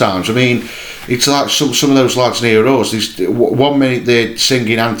sometimes. I mean, it's like some of those lads near us. 1 minute they're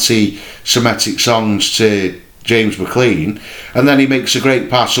singing anti-Semitic songs to James McLean, and then he makes a great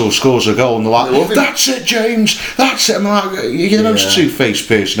pass or scores a goal, and they're like, "That's it, James. That's it." I'm like, "You're the most two-faced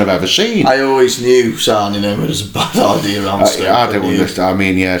person I've ever seen." I always knew signing him was a bad idea. I don't understand. I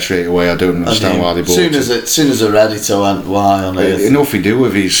mean, straight away, I don't understand why they bought him. As soon as they're ready to went, why on earth? Nothing to do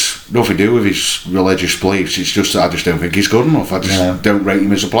with his religious beliefs. It's just that I just don't think he's good enough. I just don't rate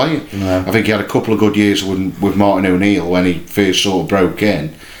him as a player. No. I think he had a couple of good years with Martin O'Neill when he first sort of broke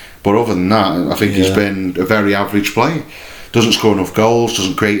in. But other than that, I think he's been a very average player. Doesn't score enough goals,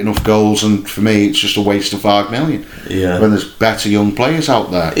 doesn't create enough goals, and for me, it's just a waste of $5 million. Yeah. When there's better young players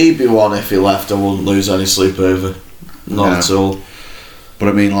out there. He'd be one if he left. I wouldn't lose any sleep over. Not at all. But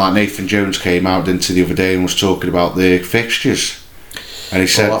I mean, like Nathan Jones came out into the other day and was talking about the fixtures. And he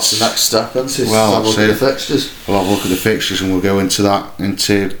said, that's the next step, isn't it? Well, have a look at the fixtures. We'll have a look at the fixtures and we'll go into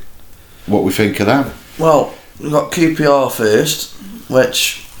what we think of them. Well, we've got QPR first,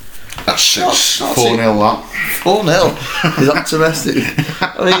 which... That's 4-0 that. 4-0. Is that domestic?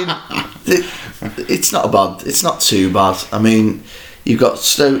 I mean, it's not bad. It's not too bad. I mean, you got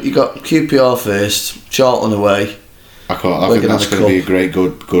QPR first, Charlton away. I think that's going to be a great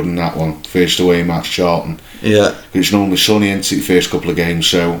good in that one. First away match, Charlton. Yeah. It's normally sunny into the first couple of games,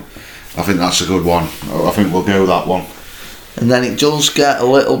 so I think that's a good one. I think we'll go that one. And then it does get a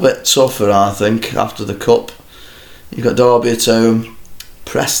little bit tougher, I think, after the Cup. You've got Derby at home.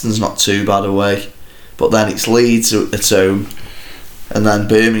 Preston's not too bad away, but then it's Leeds at home, and then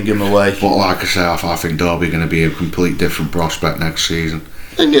Birmingham away. But like I say, I think Derby are going to be a complete different prospect next season.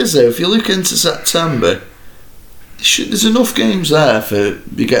 Thing is, though, if you look into September, there's enough games there for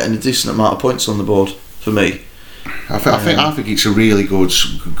you getting a decent amount of points on the board. For me, I think it's a really good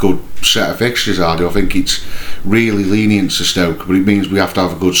set of fixtures. I think it's really lenient to Stoke, but it means we have to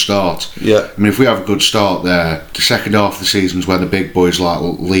have a good start. Yeah. I mean, if we have a good start there, the second half of the season's when the big boys like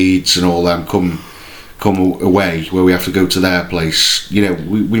Leeds and all them come away, where we have to go to their place.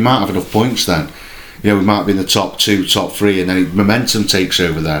 We might have enough points then. We might be in the top 2, top 3, and then momentum takes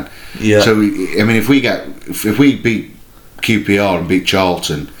over then. Yeah. So I mean, if we beat QPR and beat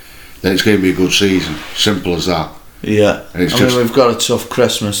Charlton, then it's going to be a good season. Simple as that. Yeah. We've got a tough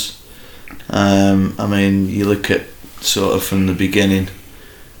Christmas. I mean, you look at sort of from the beginning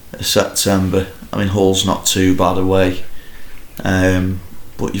of September. I mean, Hull's not too bad away,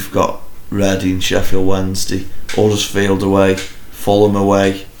 but you've got Reading, Sheffield Wednesday, Huddersfield away, Fulham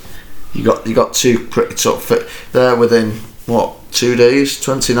away. You got two pretty tough fit there within 2 days,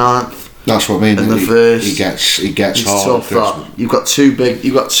 29th. That's what I mean. And the first, it gets hard. Tough. You've got two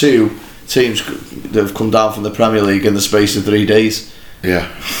teams that have come down from the Premier League in the space of 3 days. Yeah,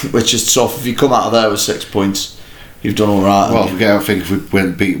 which is tough. If you come out of there with 6 points, you've done all right. Well, I think if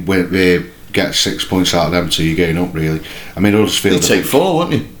we get 6 points out of them, so you're getting up really. I mean, Huddersfield. You'd take 4,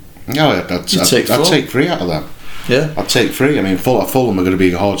 wouldn't you? No, I'd take 3 out of them. Yeah, I'd take 3. I mean, Fulham are going to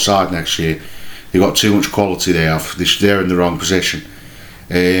be a hard side next year. They've got too much quality. They're in the wrong position.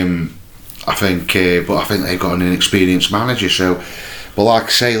 I think they've got an inexperienced manager. So, but like I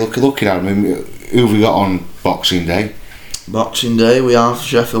say, looking at them, I mean, who have we got on Boxing Day? Boxing Day, we have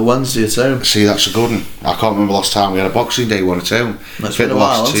Sheffield Wednesday at home. See, that's a good one. I can't remember last time we had a Boxing Day one at home. It's been a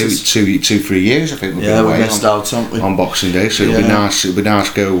while, last 3 years. I think we've been away. We missed out, haven't we? On Boxing Day, so it'd be nice. It'd be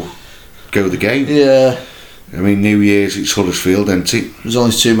nice to go the game. Yeah. I mean, New Year's it's Huddersfield, isn't it? There's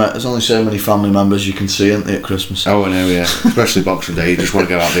only so many family members you can see, isn't there, at Christmas? Oh, I know, yeah. Especially Boxing Day, you just want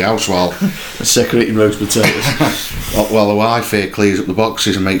to get out of the house while sick of eating roast potatoes. Well, the wife here clears up the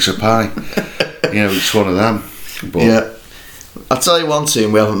boxes and makes a pie. It's one of them. But yeah. I'll tell you one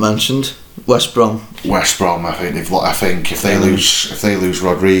team we haven't mentioned: West Brom. West Brom, I think if they lose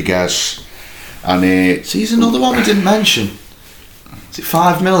Rodriguez, and he's another one we didn't mention. Is it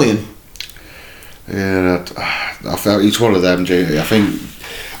 5 million? Yeah, I felt he's one of them. I think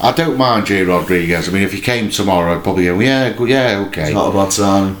I don't mind Jay Rodriguez. I mean, if he came tomorrow, I'd probably go, yeah, okay. It's not a bad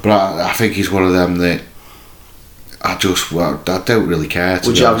time. But I think he's one of them that I don't really care.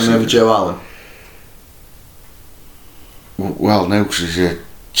 Would you have him over Joe Allen? Well, no, because he's a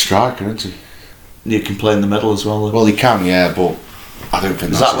striker, isn't he? You can play in the middle as well. Though. Well, he can, yeah, but I don't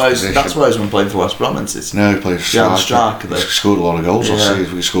think that's where he's been playing for West Brom, isn't it? No, he plays striker. He scored a lot of goals. I'll see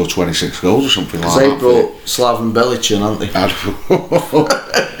if he scored 26 goals or something like that. They brought Slaven Bilic in, haven't they?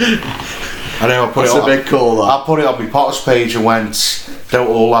 I know. That's a big call. That I put it on my Potter's page and went, "Don't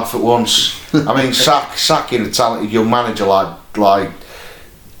all laugh at once." I mean, sacking a talented young manager like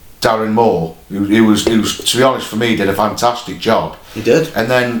Darren Moore, who was to be honest for me did a fantastic job. He did. And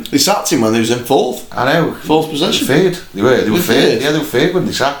then they sacked him when he was in fourth. I know. Fourth position. They were feared. Yeah, they were feared when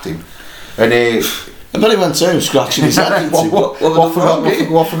they sacked him. And I bet he went home scratching his head. What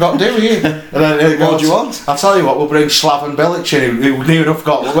forgot doing here? And then what do you want? I'll tell you what, we'll bring Slaven Bilic in, who near enough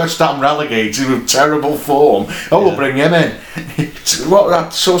got West Ham relegated with terrible form. We'll bring him in.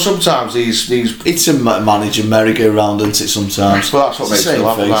 So sometimes these it's a manager merry-go-round, isn't it? Sometimes. Well, that's what makes me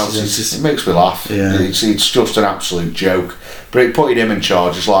laugh about it. It makes me laugh. Yeah. It's just an absolute joke. Putting him in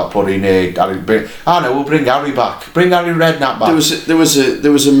charge is like putting we'll bring Harry back. Bring Harry Redknapp back. There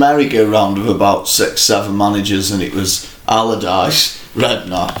was a merry-go-round of about 6-7 managers, and it was Allardyce,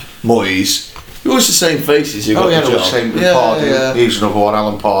 Redknapp, Moyes. It was the same faces who got the job. Same Pardew. He's another one,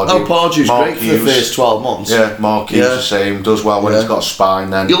 Alan Pardew. Pardew's great for the first 12 months. Yeah, Mark Hughes the same. Does well when he's got a spine.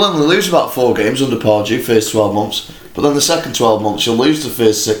 Then you'll only lose about 4 games under Pardew first 12 months. But then the second 12 months, you'll lose the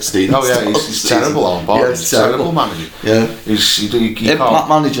first 16. Oh yeah, he's terrible on Pardew. He's a terrible manager. Yeah, he impact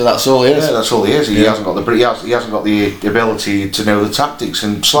manager. That's all he is. Yeah, that's all he is. He hasn't got he hasn't got the ability to know the tactics.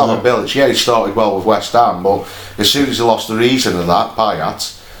 And Slaven Bilic, he started well with West Ham, but as soon as he lost the reason of that,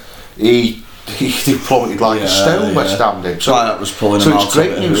 Payet, he plummeted like a stone. West Ham did. So Payet was pulling him out. So it's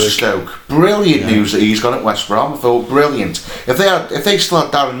great news for Stoke. Brilliant news that he's gone at West Brom. I thought brilliant. If they still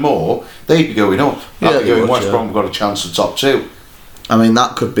had Darren Moore, they'd be going up. West Brom have got a chance of top 2. I mean,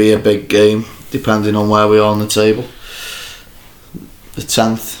 that could be a big game depending on where we are on the table. The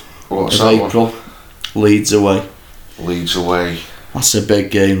 10th of April, Leeds away. Leeds away. That's a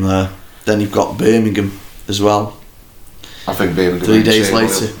big game there. Then you've got Birmingham as well. I think Birmingham 3 days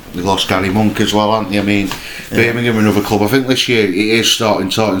later. They lost Gary Monk as well, haven't they? I mean, Birmingham, another club. I think this year it is starting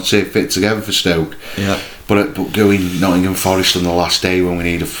to fit together for Stoke. Yeah. But going Nottingham Forest on the last day when we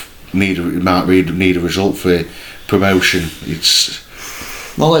need a result for promotion, it's.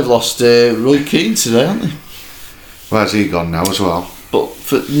 Well, they've lost Roy Keane today, haven't they? Where's he gone now as well? But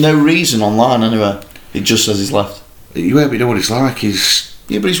for no reason online anyway. It just says he's left. You won't know what it's like. But he's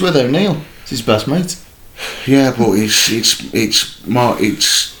with O'Neill. It's his best mate. Yeah, but it's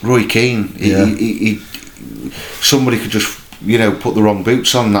Roy Keane. He somebody could just put the wrong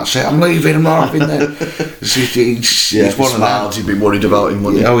boots on. And that's it. I'm leaving. I'm not having there. He's one of them. He'd be worried about him,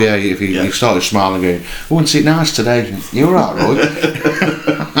 wouldn't he? Oh yeah, if he started smiling, going, "Wouldn't it nice today? You're right,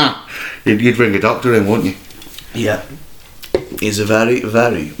 Roy." you'd bring a doctor in, wouldn't you? Yeah. He's a very,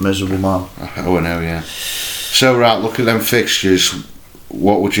 very miserable man. Oh, I know. Yeah. So right, look at them fixtures.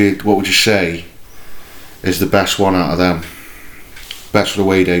 What would you say is the best one out of them? Best for the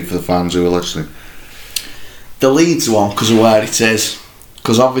away day for the fans who are listening. The Leeds one, because of where it is.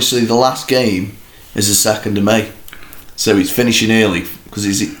 Because obviously the last game is the 2nd of May. So it's finishing early, because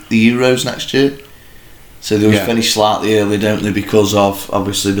it's the Euros next year. So they always finish slightly early, don't they, because of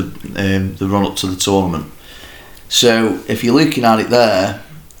obviously the run up to the tournament. So if you're looking at it there,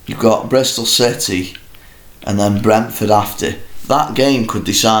 you've got Bristol City and then Brentford after. That game could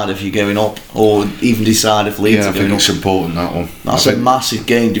decide if you're going up, or even decide if Leeds are going up. I think it's important, that one. That's a massive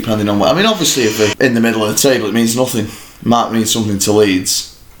game, depending on what. I mean, obviously, if they're in the middle of the table, it means nothing. It might mean something to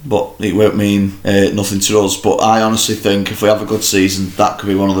Leeds, but it won't mean nothing to us. But I honestly think if we have a good season, that could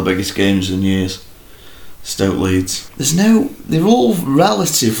be one of the biggest games in years. Stoke Leeds. They're all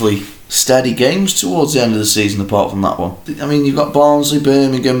relatively steady games towards the end of the season, apart from that one. I mean, you've got Barnsley,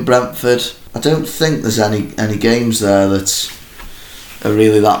 Birmingham, Brentford. I don't think there's any games there that are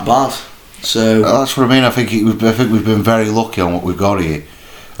really that bad. So that's what I mean. I think we've been very lucky on what we've got here.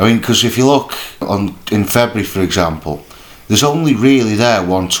 I mean, because if you look in February, for example, there's only really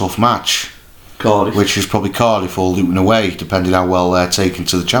one tough match, Cardiff, which is probably Cardiff or Luton away, depending how well they're taken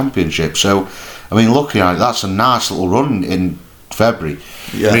to the Championship. So, I mean, looking at it, that's a nice little run in February.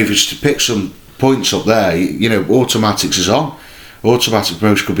 Yeah. I mean, if it's to pick some points up there, automatics is on. Automatic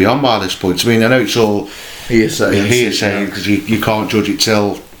promotion could be on by this point. I mean, I know it's all hearsay because you can't judge it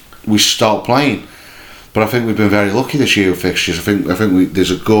till we start playing. But I think we've been very lucky this year with fixtures. I think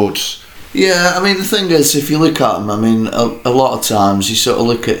there's a good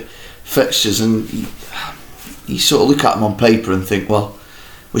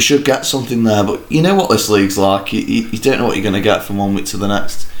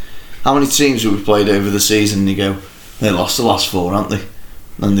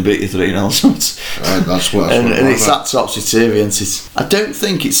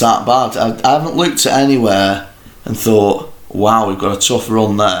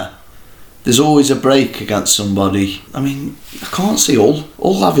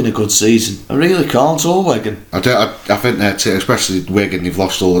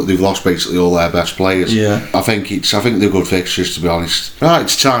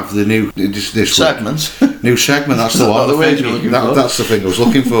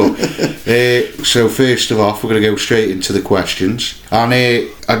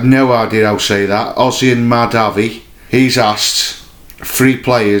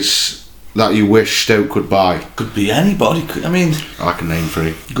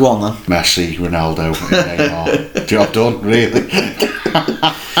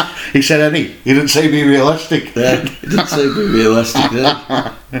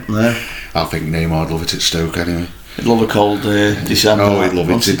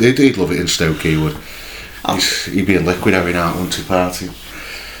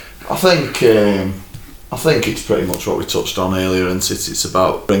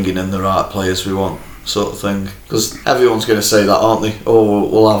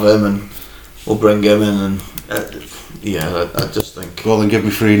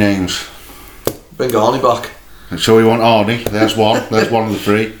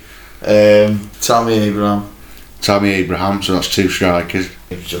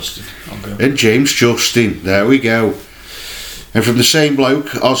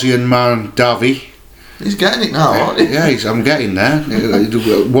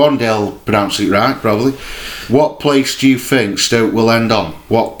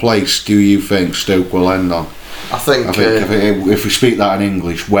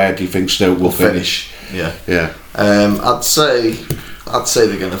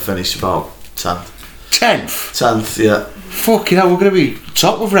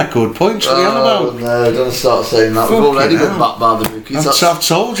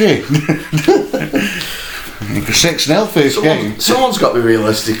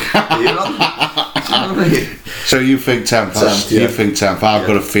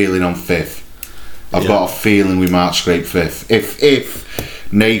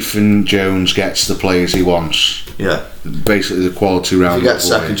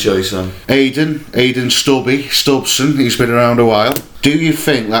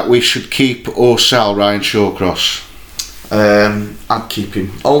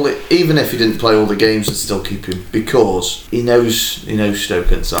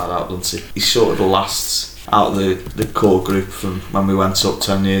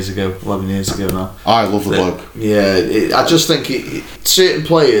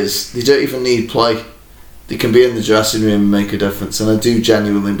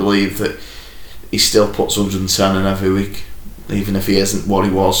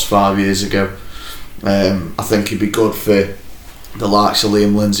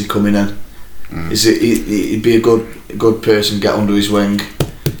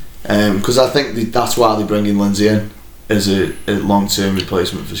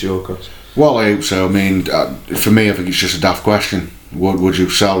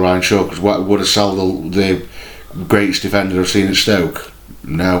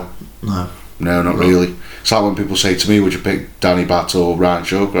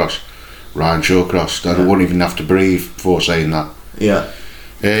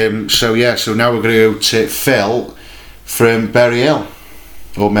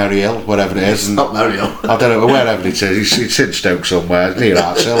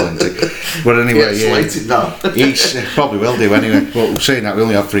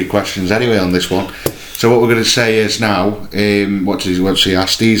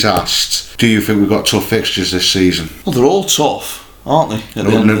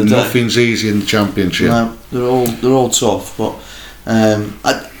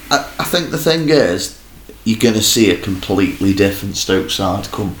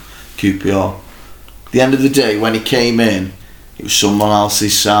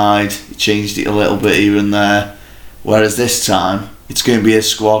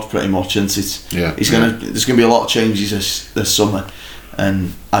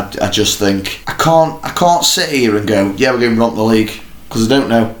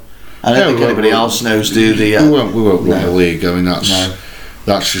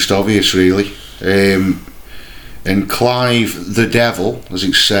And Clive the Devil, as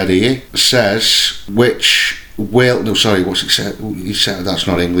it's said here, says which will. No, sorry, what's it said? He said that's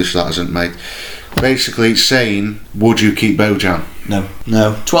not English. That isn't, mate. Basically, it's saying, would you keep Bojan? No.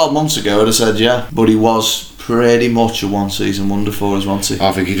 12 months ago, I'd have said yeah, but he was pretty much a one-season wonder for us, wasn't he?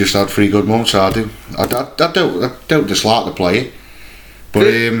 I think he just had 3 good months. I do. I don't dislike the player, but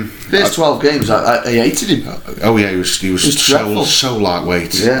first 12 games, I hated him. Oh yeah, he was so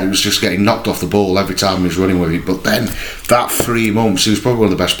lightweight. Yeah. He was just getting knocked off the ball every time he was running with it. But then that 3 months, he was probably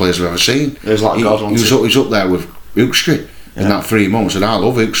one of the best players I've ever seen. He was like God. He was up there with Ookstry in that 3 months, and I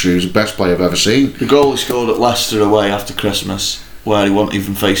love Ookstry. He was the best player I've ever seen. The goal he scored at Leicester away after Christmas, where he wasn't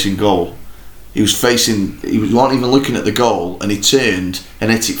even facing goal. He wasn't even looking at the goal, and he turned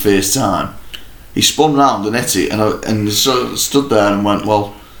and hit it first time. He spun round and hit it, and so stood there and went,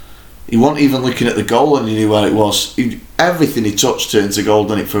 well, he wasn't even looking at the goal and he knew where it was. Everything he touched turned to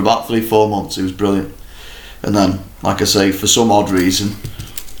gold, and it for about 3-4 months. It was brilliant. And then, like I say, for some odd reason,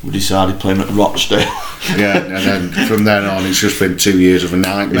 we decided to play him at Rochdale. Yeah, and then from then on, it's just been 2 years of a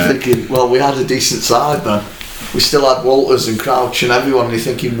nightmare. You're thinking, well, we had a decent side then. We still had Walters and Crouch and everyone, and you're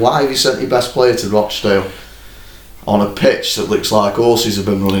thinking, why have you sent your best player to Rochdale on a pitch that looks like horses have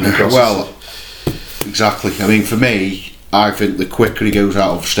been running across? Well, exactly. I mean, for me, I think the quicker he goes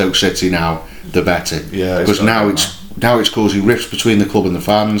out of Stoke City now, the better. Yeah, because now it's causing rifts between the club and the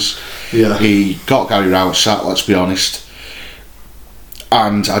fans. Yeah. He got Gary Rowett sacked, let's be honest,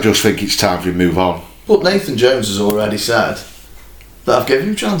 and I just think it's time for him to move on. But Nathan Jones has already said that I've given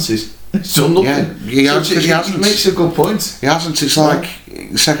him chances. He's done nothing. Yeah, he hasn't. He makes a good point. He hasn't. It's like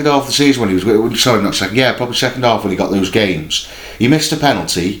the second half of the season when he was. Sorry, not second. Yeah, probably second half when he got those games. He missed a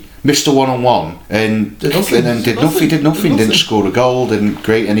penalty, missed a one-on-one, and did nothing. Didn't score a goal. Didn't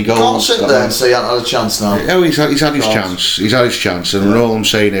create any goals. Can't sit there and say he hasn't had a chance now. Oh, he's had his chance. He's had his chance, and all I'm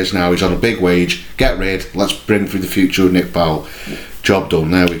saying is now he's on a big wage. Get rid. Let's bring through the future of Nick Powell. Job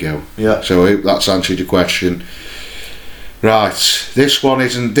done. There we go. Yeah. So I hope that's answered your question. Right, this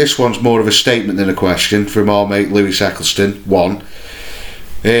one's more of a statement than a question from our mate Lewis Eccleston. Liam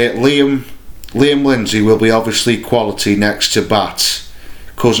Lindsay will be obviously quality next to Bat.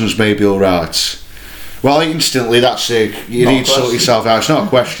 Cousins may be alright. Well, instantly that's it. You need to sort yourself out. It's not a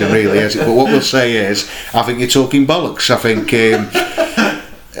question really, is it? But what we'll say is, I think you're talking bollocks. I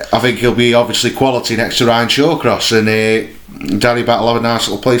think he'll be obviously quality next to Ryan Shawcross, and Danny Bat will have a nice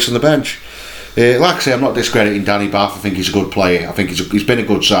little place on the bench. Like I say, I'm not discrediting Danny Bath. I think he's a good player. I think he's been a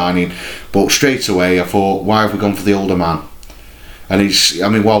good signing. But straight away, I thought, why have we gone for the older man? And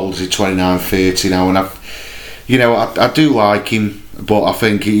what old is he? 29, 30 now. And I do like him, but I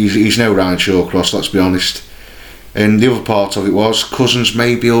think he's no Ryan Shawcross. Let's be honest. And the other part of it was Cousins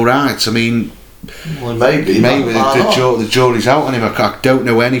may be all right. I mean, well, maybe the jury's out on him. I don't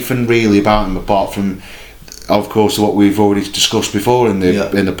know anything really about him apart from, of course, what we've already discussed before in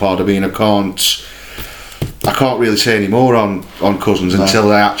the pod. I mean, I can't really say any more on Cousins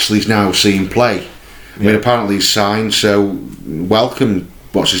until I actually now see him play. I mean, apparently he's signed, so welcome.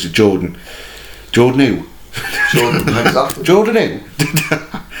 What's his name? Jordan who? Exactly. Jordan who?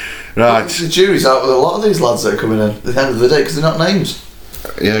 Right. The jury's out with a lot of these lads that are coming in at the end of the day because they're not names.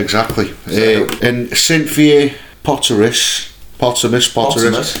 Yeah, exactly. And Cynthia Potteris. No, it's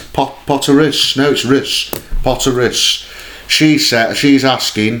Riss. Potteris. She's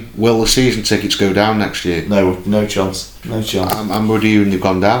asking, will the season tickets go down next year? No chance. I'm with you, and they've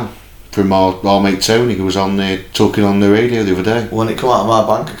gone down. From our mate Tony, who was on there talking on the radio the other day. When it come out of my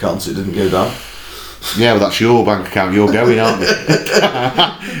bank account, it didn't go down. Yeah, well, that's your bank account. You're going, aren't you?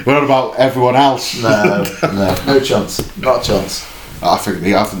 We're not about everyone else. No chance. Not a chance. I think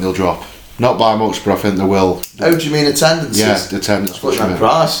they'll drop. Not by much, but I think they will. Oh, do you mean attendance? Yeah, attendance. What's that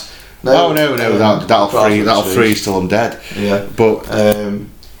price? No. That'll freeze till I'm dead. Yeah, but the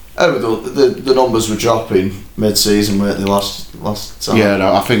numbers were dropping mid-season, weren't they, last time? Yeah,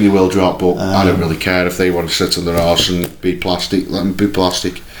 no, I think they will drop, but I don't really care if they want to sit on their arse and be plastic. Let them be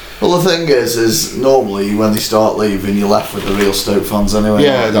plastic. Well, the thing is normally when they start leaving, you're left with the real Stoke fans anyway.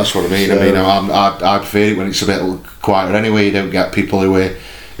 Yeah, that's what I mean. So, I prefer it when it's a bit quieter anyway. You don't get people who are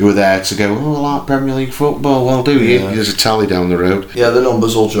there to go, oh, I like Premier League football. Well, do you? There's a tally down the road. Yeah, the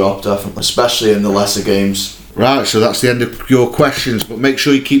numbers will drop, definitely, especially in the lesser games. Right, so that's the end of your questions, but make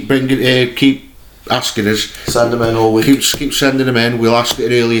sure you keep asking us. Send them in all week. Keep sending them in. We'll ask at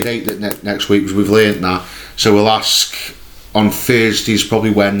an earlier date next week, because we've learnt that. So we'll ask on Thursdays,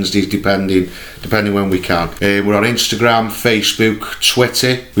 probably Wednesdays, depending when we can. We're on Instagram, Facebook,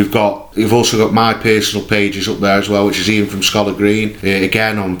 Twitter. We've also got my personal pages up there as well, which is Ian from Scholar Green.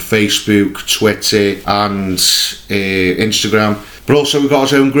 Again on Facebook, Twitter, and Instagram. But also we've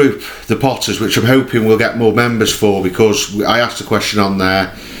got our own group, the Potters, which I'm hoping we'll get more members for, because I asked a question on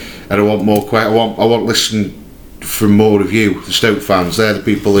there, and I want more. I want listen from more of you, the Stoke fans. They're the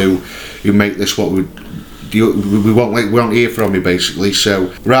people who make this what we want to hear from you, basically.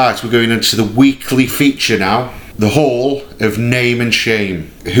 So right, we're going into the weekly feature now. The Hall of Name and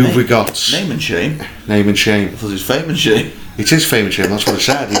Shame. Who have we got? Name and Shame? Name and Shame. I thought it was Fame and Shame. It is Fame and Shame, that's what I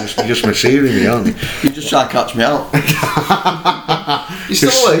said. You're just mishearing me, aren't you? You're just trying to catch me out. You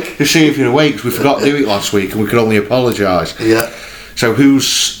still awake? To see if you're awake. We forgot to do it last week and we could only apologise. Yeah. So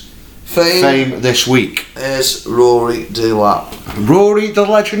who's Fame this week? Is Rory Delap. Rory the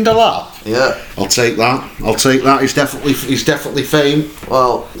Legend Delap? Yeah. I'll take that. He's definitely Fame.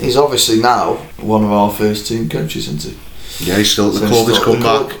 Well, he's obviously now one of our first team coaches, isn't he? Yeah, he's still at the club. He's come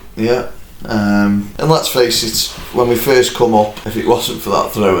back. Yeah. And let's face it, when we first come up, if it wasn't for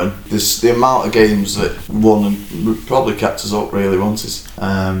that throw-in, there's the amount of games that won and probably kept us up, really, wasn't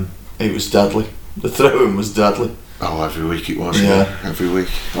it? It was deadly. The throw-in was deadly. Oh, every week it was. Yeah. Every week.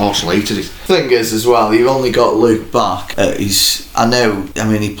 Arsenal hated it. Thing is, as well, you've only got Luke back.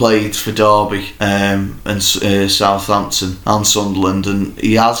 He played for Derby and Southampton and Sunderland, and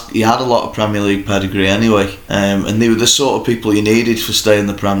he had a lot of Premier League pedigree anyway. And they were the sort of people you needed for staying in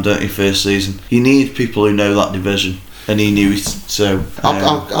the Prem, don't you? First season, you need people who know that division, and he knew it. So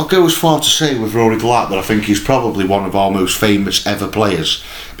I'll go as far to say with Rory Delap that I think he's probably one of our most famous ever players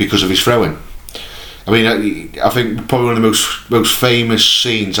because of his throwing. I mean, I think probably one of the most famous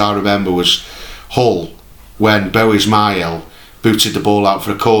scenes I remember was Hull, when Bo Ismail booted the ball out for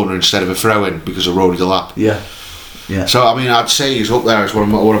a corner instead of a throw-in because of Rory Delap. Yeah. So I mean, I'd say he's up there as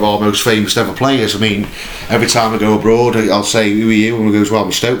one of our most famous ever players. I mean, every time I go abroad, I'll say, "Who are you?" And we go, "Well, I'm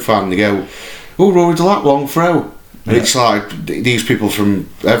a Stoke fan." They go, "Oh, Rory Delap, long throw." And it's like these people from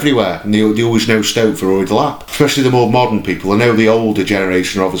everywhere, and they always know Stoke for Rory Delap. Especially the more modern people. I know the older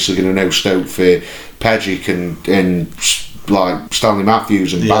generation are obviously going to know Stoke for Pejic and like Stanley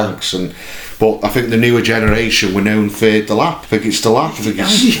Matthews and Banks, but I think the newer generation were known for Delap. I think it's Delap.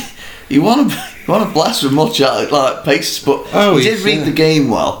 You want to bless him much like paces, but he did read the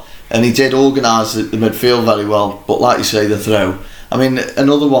game well, and he did organise the midfield very well. But like you say, the throw. I mean,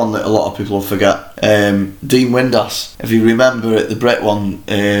 another one that a lot of people will forget, Dean Windass. If you remember at the Brett one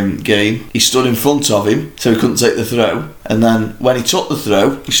game, he stood in front of him, so he couldn't take the throw. And then when he took the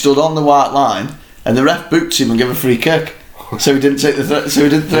throw, he stood on the white line, and the ref booked him and gave a free kick. So he didn't take the throw. So he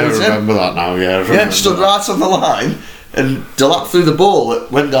didn't throw it in. I remember that now. Yeah, stood right on the line, and Delap threw the ball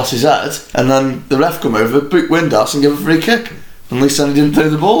at Windass's head, and then the ref come over, booked Windass, and gave a free kick. At least then he didn't throw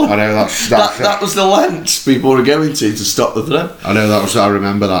the ball. I know that was the lengths people were going to stop the throw. I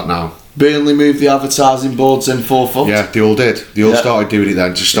remember that now. Burnley moved the advertising boards in 4 foot. Yeah, they all did. They all started doing it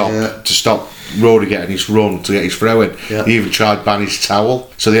then to stop Rory getting his run, to get his throw in. Yeah. He even tried to ban his towel,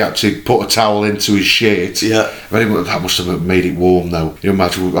 so they had to put a towel into his shirt. Yeah. That must have made it warm though. You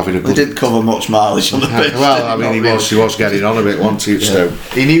imagine having a good... He didn't cover much mileage on the pitch. Well, I mean, he was getting on a bit, wasn't he? So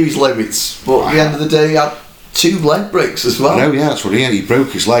he knew his limits, but at the end of the day, he had 2 leg breaks as well. No, yeah, that's what he had. He broke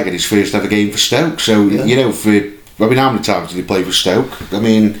his leg in his first ever game for Stoke. So how many times did he play for Stoke? I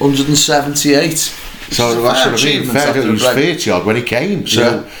mean, 178. So that's what I mean. He was 30 odd when he came.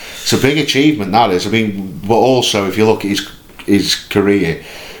 So it's a big achievement, that is. I mean, but also if you look at his career,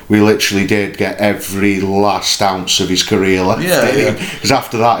 we literally did get every last ounce of his career left. Yeah. Because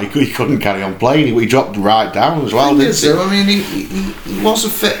after that, he couldn't carry on playing. He dropped right down as well, didn't he? So, I mean, he was a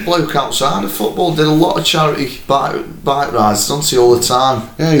fit bloke outside of football. Did a lot of charity bike rides, doesn't he, all the time?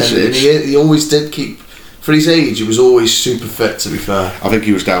 Yeah, and he always did keep. For his age, he was always super fit, to be fair. I think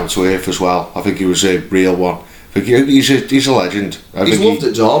he was down to earth as well. I think he was a real one. I think he's a legend. He's loved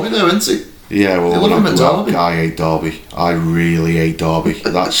at Derby though, isn't he? Yeah, well, I love him at Derby. I hate Derby. I really hate Derby.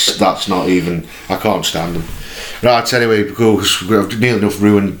 That's not even... I can't stand them. Right, anyway, because we've nearly enough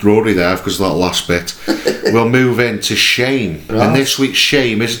ruined Rory there because of that last bit. We'll move into shame. Right. And this week's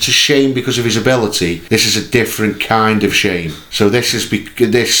shame isn't a shame because of his ability. This is a different kind of shame. So this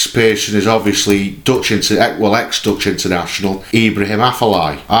person is obviously ex-Dutch international, Ibrahim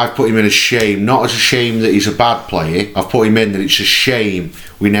Afellay. I've put him in as shame, not as a shame that he's a bad player. I've put him in that it's a shame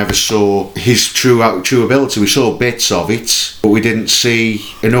we never saw his true ability. We saw bits of it, but we didn't see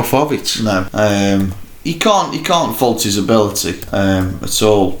enough of it. No. You can't fault his ability at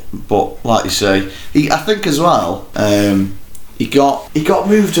all, but like you say, I think as well, he got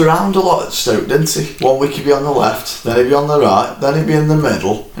moved around a lot at Stoke, didn't he? 1 week he'd be on the left, then he'd be on the right, then he'd be in the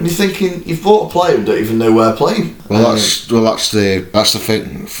middle, and you're thinking you've bought a player who don't even know where playing. That's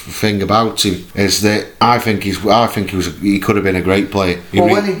the thing about him, is that I think he could have been a great player.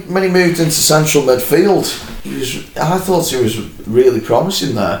 When he moved into central midfield, I thought he was really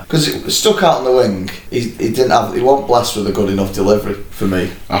promising there, because it stuck out on the wing. He wasn't blessed with a good enough delivery for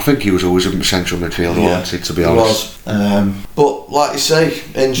me. I think he was always a central midfielder, wanted, to be honest. He was. But like you say,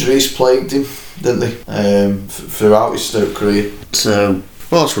 injuries plagued him, didn't they? Throughout his Stoke career. So,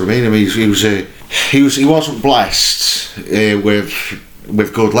 well, that's what I mean. I mean, he wasn't blessed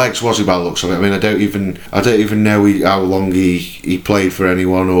with good legs, was he? By the looks of it. I mean, I don't even know how long he played for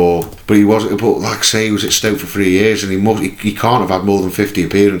anyone, but he wasn't. But like I say, he was at Stoke for 3 years, and he can't have had more than 50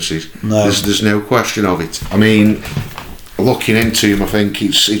 appearances. No, there's no question of it. I mean, looking into him, I think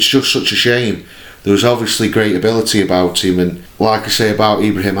it's just such a shame. There was obviously great ability about him, and like I say about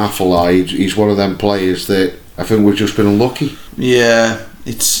Ibrahim Afellay, he's one of them players that I think we've just been unlucky. Yeah,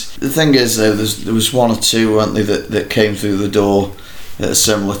 it's the thing is though. There was one or two, weren't they, that came through the door at a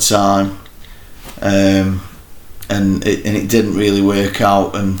similar time, and it didn't really work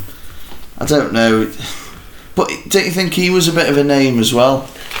out. And I don't know, but don't you think he was a bit of a name as well?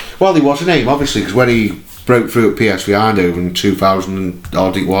 Well, he was a name, obviously, because when he broke through at PSV Eindhoven in 2000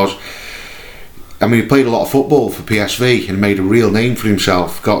 odd it was. I mean, he played a lot of football for PSV and made a real name for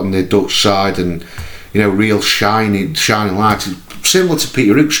himself. Got in the Dutch side, and real shining light, similar to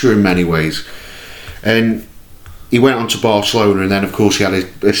Peter Hoekstra in many ways. And he went on to Barcelona, and then of course he had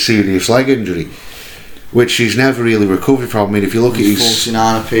a serious leg injury, which he's never really recovered from. I mean, if you look at his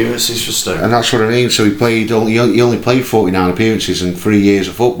 49 appearances for Stoke, and that's what I mean. So he only played 49 appearances in 3 years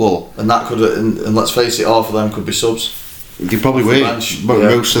of football, and that could, and let's face it, half of them could be subs. They probably were, but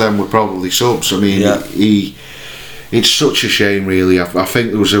most of them were probably subs. I mean, it's such a shame, really. I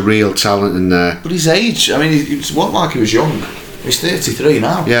think there was a real talent in there. But his age, I mean, it wasn't like he was young. He's 33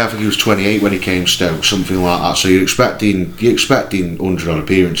 now. Yeah, I think he was 28 when he came to Stoke, something like that. So you're expecting 100 odd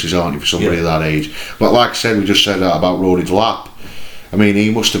appearances, aren't you, for somebody of that age? But like I said, we just said that about Rory Delap. I mean, he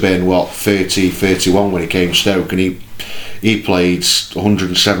must have been 30, 31 when he came to Stoke, and he played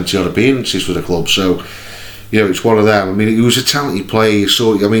 170 odd appearances for the club. So it's one of them. I mean, he was a talented player. You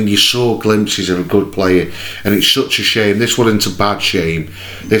saw glimpses of a good player, and it's such a shame. This wasn't a bad shame.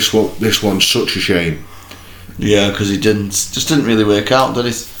 This one's such a shame. Yeah, because it just didn't really work out, did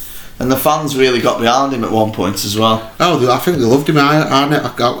it? And the fans really got behind him at one point as well. Oh, I think they loved him.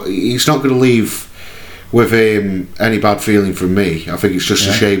 He's not going to leave with any bad feeling from me. I think it's just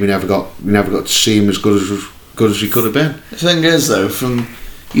a shame we never got to see him as good as he could have been. The thing is, though, from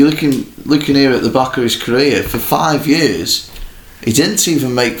you looking here at the back of his career, for 5 years, he didn't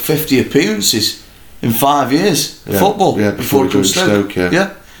even make 50 appearances in 5 years of football before he joined Stoke.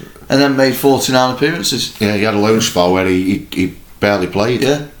 Yeah, and then made 49 appearances. Yeah, he had a loan spell where he barely played.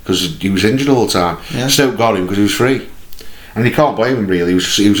 Yeah, because he was injured all the time. Yeah. Stoke got him because he was free, and you can't blame him really.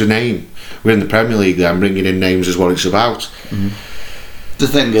 He was a name. We're in the Premier League then, bringing in names is what it's about. Mm-hmm. The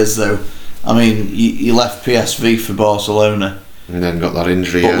thing is, though, I mean, you left PSV for Barcelona. And then got that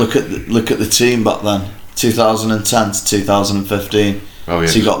injury. But look at the team back then, 2010 to 2015. Oh yeah.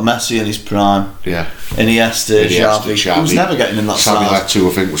 So you got Messi in his prime. Yeah. Iniesta, Xavi. He was never getting in that side. Samuel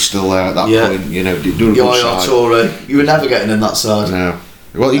Eto'o, I think, was still there at that point. Doing a good side. Toure. You were never getting in that side. No.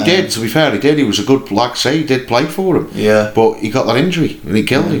 Well, he did. To be fair, he did. He was a good, like I say, he did play for him. Yeah. But he got that injury and it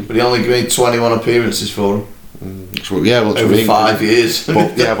killed him. But he only made 21 appearances for him. Over 5 years.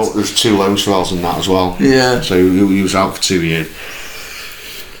 But there's 2 loan spells in that as well. Yeah. So he was out for 2 years.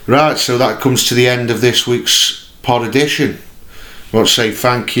 Right, so that comes to the end of this week's pod edition. I want to say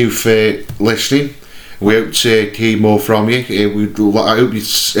thank you for listening. We hope to hear more from you. I hope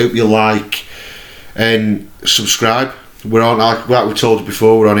you like and subscribe. We're on, like we told you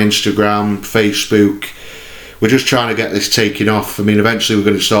before, we're on Instagram, Facebook. We're just trying to get this taken off. I mean, eventually we're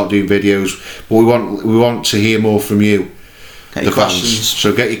going to start doing videos, but we want to hear more from you, the fans.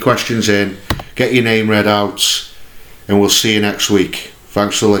 So get your questions in, get your name read out, and we'll see you next week.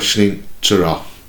 Thanks for listening. Ta-ra.